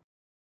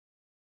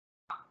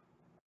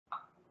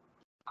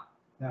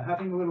 Now,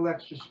 having a little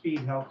extra speed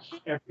helps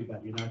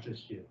everybody, not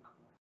just you.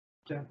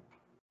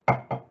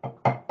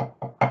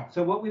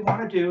 So what we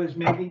want to do is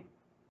maybe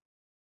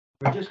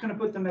we're just going to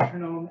put the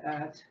metronome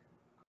at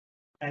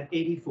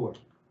 84.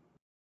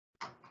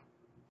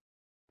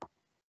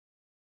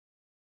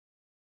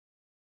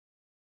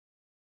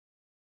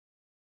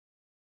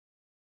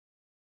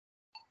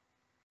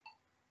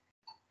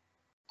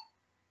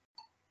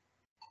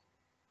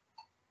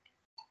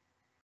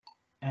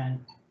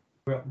 And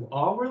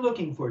all we're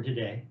looking for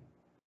today,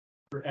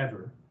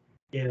 forever,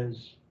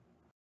 is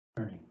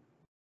turning,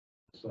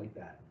 just like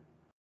that.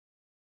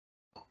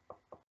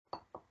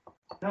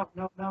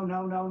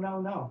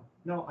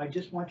 No, I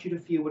just want you to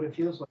feel what it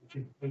feels like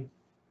to play.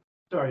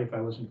 Sorry if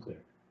I wasn't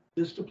clear.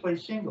 Just to play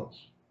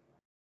singles.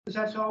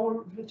 Because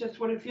that's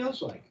what it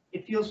feels like.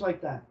 It feels like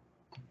that.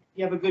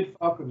 You have a good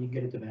fulcrum, you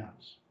get it to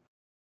bounce.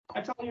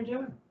 That's all you're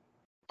doing.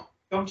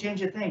 Don't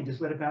change a thing, just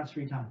let it bounce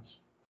 3 times.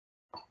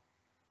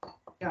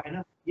 Yeah, I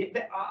know.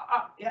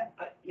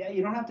 Yeah,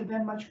 you don't have to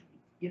bend much.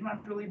 You don't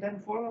have to really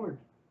bend forward.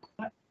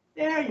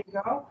 There you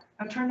go.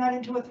 Now turn that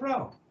into a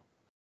throw.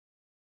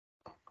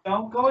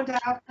 Don't go into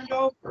half turned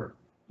over.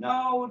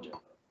 No.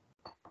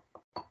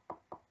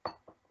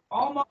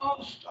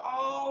 Almost.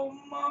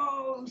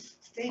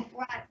 Stay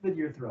flat with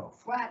your throw.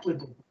 Flat with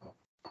the throw.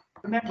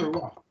 Remember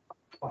what?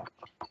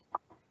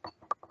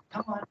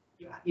 Come on.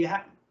 You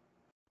had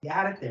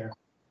it there.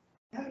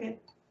 You had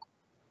it.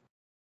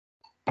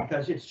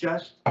 Because it's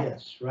just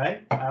this,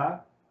 right?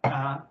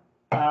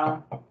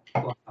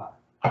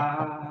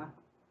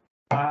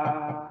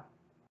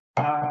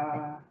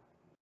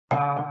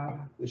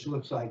 Which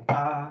looks like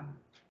but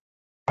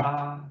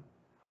I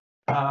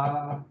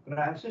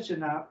have such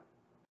enough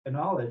of a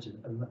knowledge to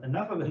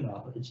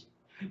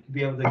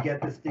be able to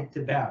get the stick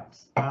to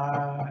bounce.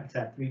 It's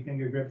that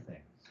 3-finger grip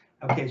thing.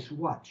 Okay, so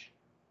watch.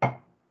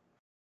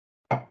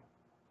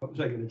 What was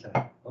I going to tell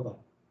you? Hold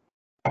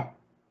on.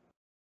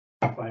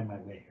 I'll find my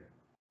way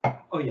here.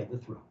 Oh yeah, the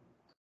throw.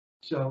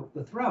 So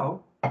the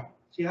throw,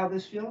 see how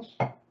this feels?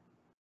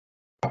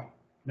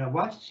 Now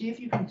watch, see if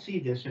you can see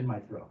this in my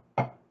throw.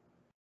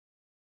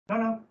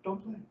 No,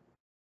 don't play.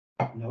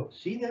 No,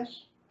 see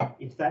this?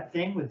 It's that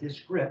thing with this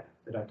grip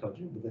that I told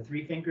you, with the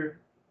 3-finger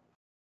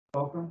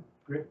fulcrum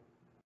grip.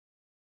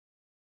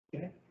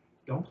 Okay,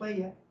 don't play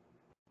yet.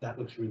 That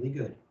looks really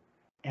good.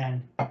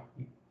 And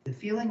the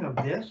feeling of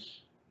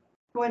this,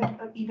 go ahead,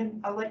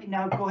 I'll let you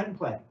now, go ahead and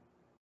play.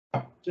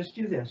 Just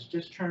do this,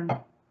 just turn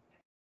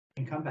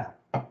and come back.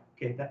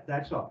 Okay,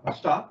 that's all. Now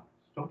stop,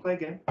 don't play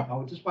again.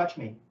 Now just watch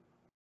me.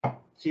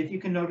 See if you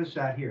can notice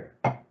that here.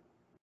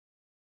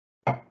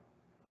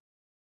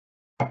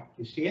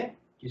 You see it?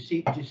 Do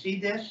you see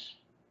this?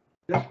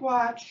 Just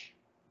watch.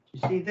 Do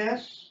you see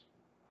this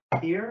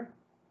here?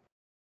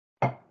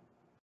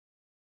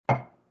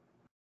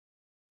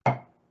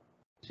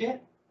 See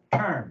it?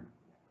 Turn.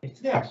 It's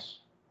this.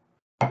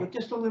 With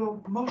just a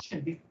little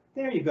motion.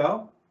 There you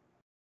go.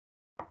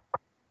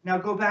 Now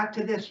go back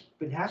to this,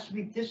 but it has to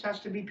be, this has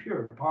to be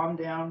pure. Palm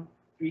down,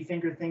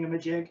 3-finger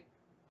thingamajig.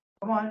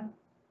 Come on.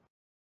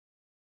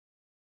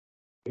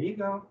 There you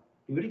go.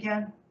 Do it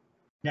again.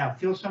 Now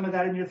feel some of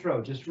that in your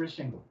throat, just for a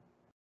single.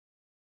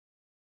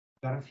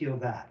 Gotta feel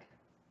that.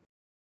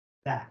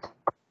 That.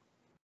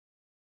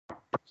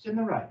 It's in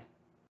the right.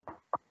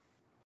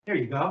 There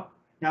you go.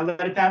 Now let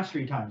it bounce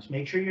 3 times.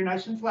 Make sure you're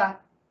nice and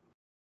flat.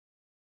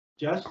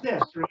 Just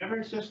this. Remember,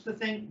 it's just the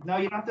thing. No,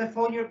 you don't have to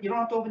fold you don't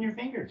have to open your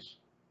fingers.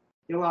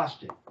 You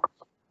lost it.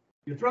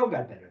 Your throw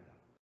got better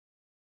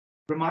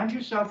though. Remind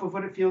yourself of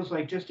what it feels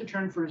like just to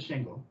turn for a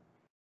single.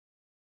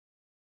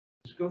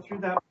 Just go through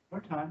that one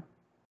more time.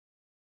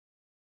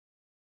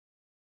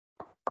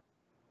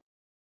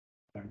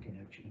 Darn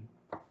connection.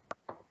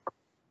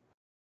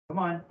 Come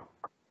on.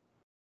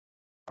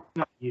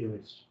 Not you,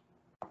 it's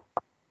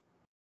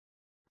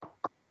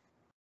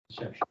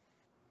perception.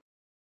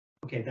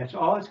 Okay, that's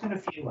all it's going to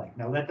feel like.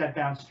 Now let that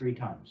bounce 3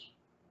 times.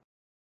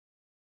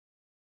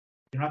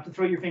 You don't have to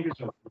throw your fingers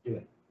over to do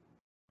it.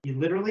 You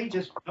literally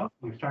just, oh,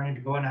 you're starting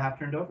to go in a half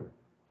turned over.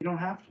 You don't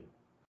have to.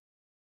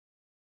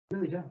 You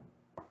really don't.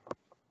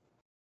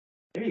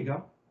 There you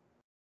go.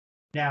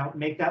 Now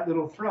make that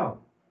little throw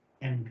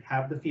and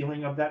have the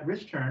feeling of that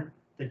wrist turn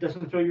that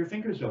doesn't throw your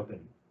fingers open.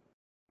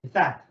 It's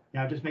that.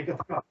 Now just make a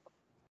throw.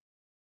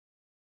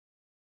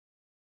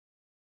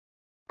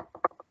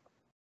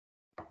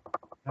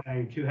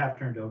 You're 2 half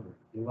turned over.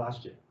 You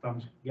lost it.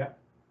 Thumbs, yep.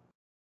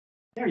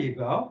 There you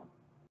go.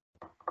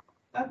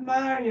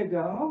 There you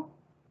go.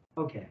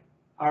 Okay.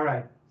 All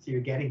right. So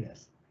you're getting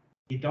this.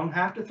 You don't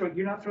have to throw,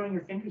 you're not throwing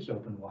your fingers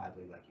open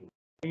widely like you.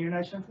 And you're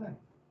nice and flat.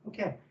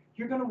 Okay.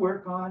 You're going to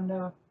work on,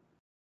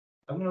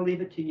 I'm going to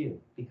leave it to you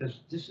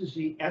because this is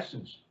the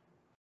essence.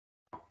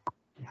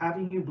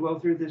 Having you blow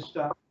through this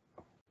stuff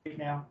right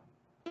now,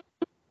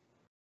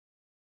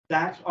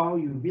 that's all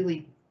you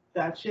really,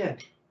 that's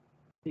it.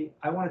 See,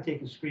 I want to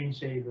take a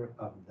screensaver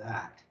of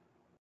that.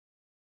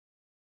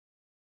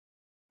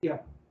 Yeah.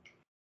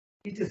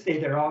 You just stay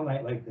there all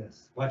night like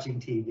this, watching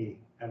TV,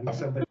 having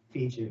somebody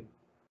feed you.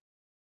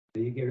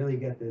 So you can really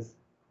get this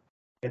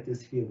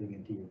feeling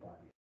into your body.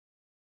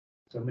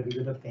 Somebody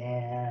with a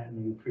fan,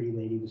 maybe a pretty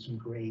lady with some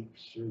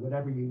grapes or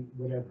whatever.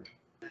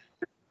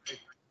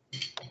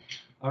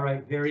 All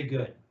right, very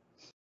good.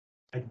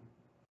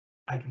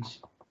 I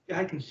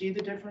can see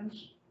the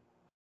difference.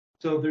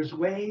 So there's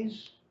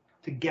ways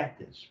to get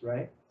this,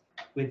 right?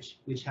 Which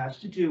has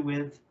to do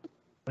with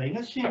playing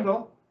a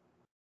single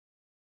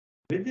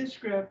with this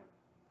grip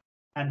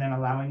and then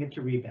allowing it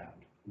to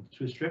rebound.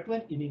 To a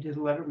triplet, you need to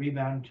let it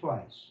rebound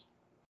twice.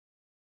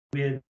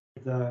 With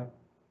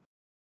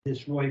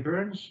this Roy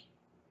Burns,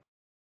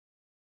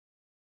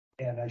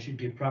 and I should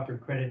give proper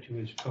credit to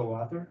his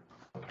co-author,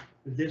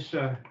 this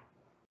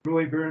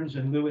Roy Burns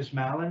and Lewis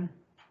Mallon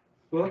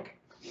book,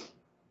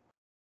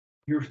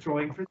 you're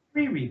throwing for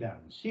 3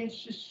 rebounds. See,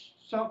 it's just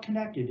all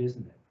connected,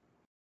 isn't it?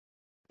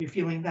 You're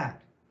feeling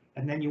that.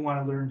 And then you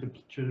want to learn to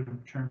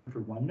turn for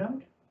 1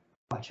 note.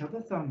 Watch how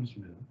the thumbs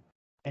move.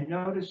 And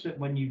notice that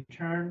when you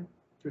turn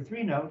for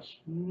 3 notes,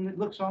 it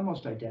looks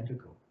almost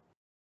identical.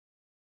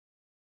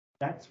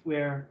 That's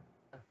why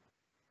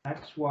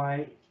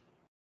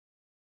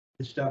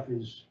this stuff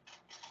is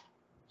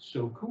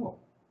so cool.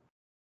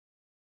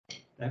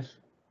 That's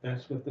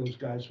what those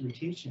guys were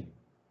teaching.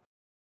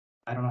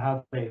 I don't know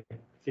how I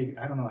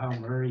don't know how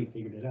Murray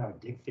figured it out.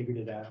 Dick figured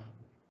it out.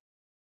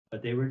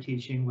 But they were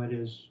teaching what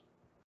is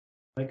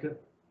like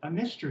a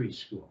mystery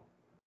school.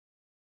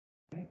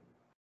 Right?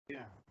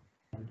 Yeah.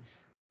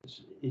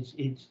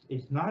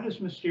 It's not as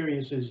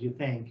mysterious as you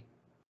think,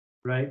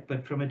 right?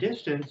 But from a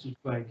distance, it's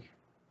like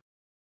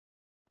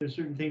there's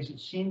certain things that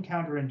seem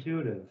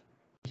counterintuitive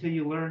until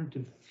you learn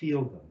to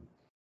feel them.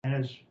 And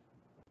as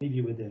I'll leave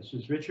you with this,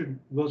 as Richard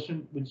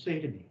Wilson would say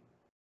to me,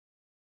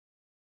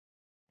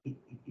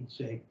 he'd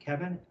say,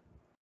 Kevin,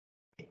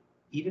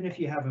 even if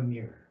you have a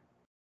mirror,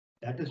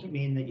 that doesn't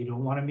mean that you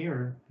don't want a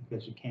mirror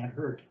because it can't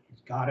hurt.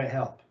 It's got to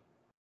help.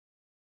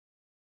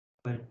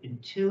 But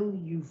until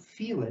you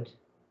feel it,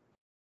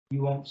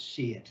 you won't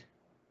see it.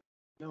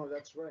 No,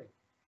 that's right.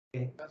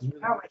 Okay? That's really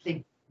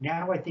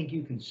Now I think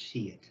you can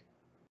see it.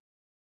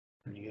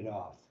 Turning it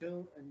off.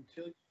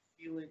 until you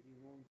feel it, you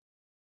won't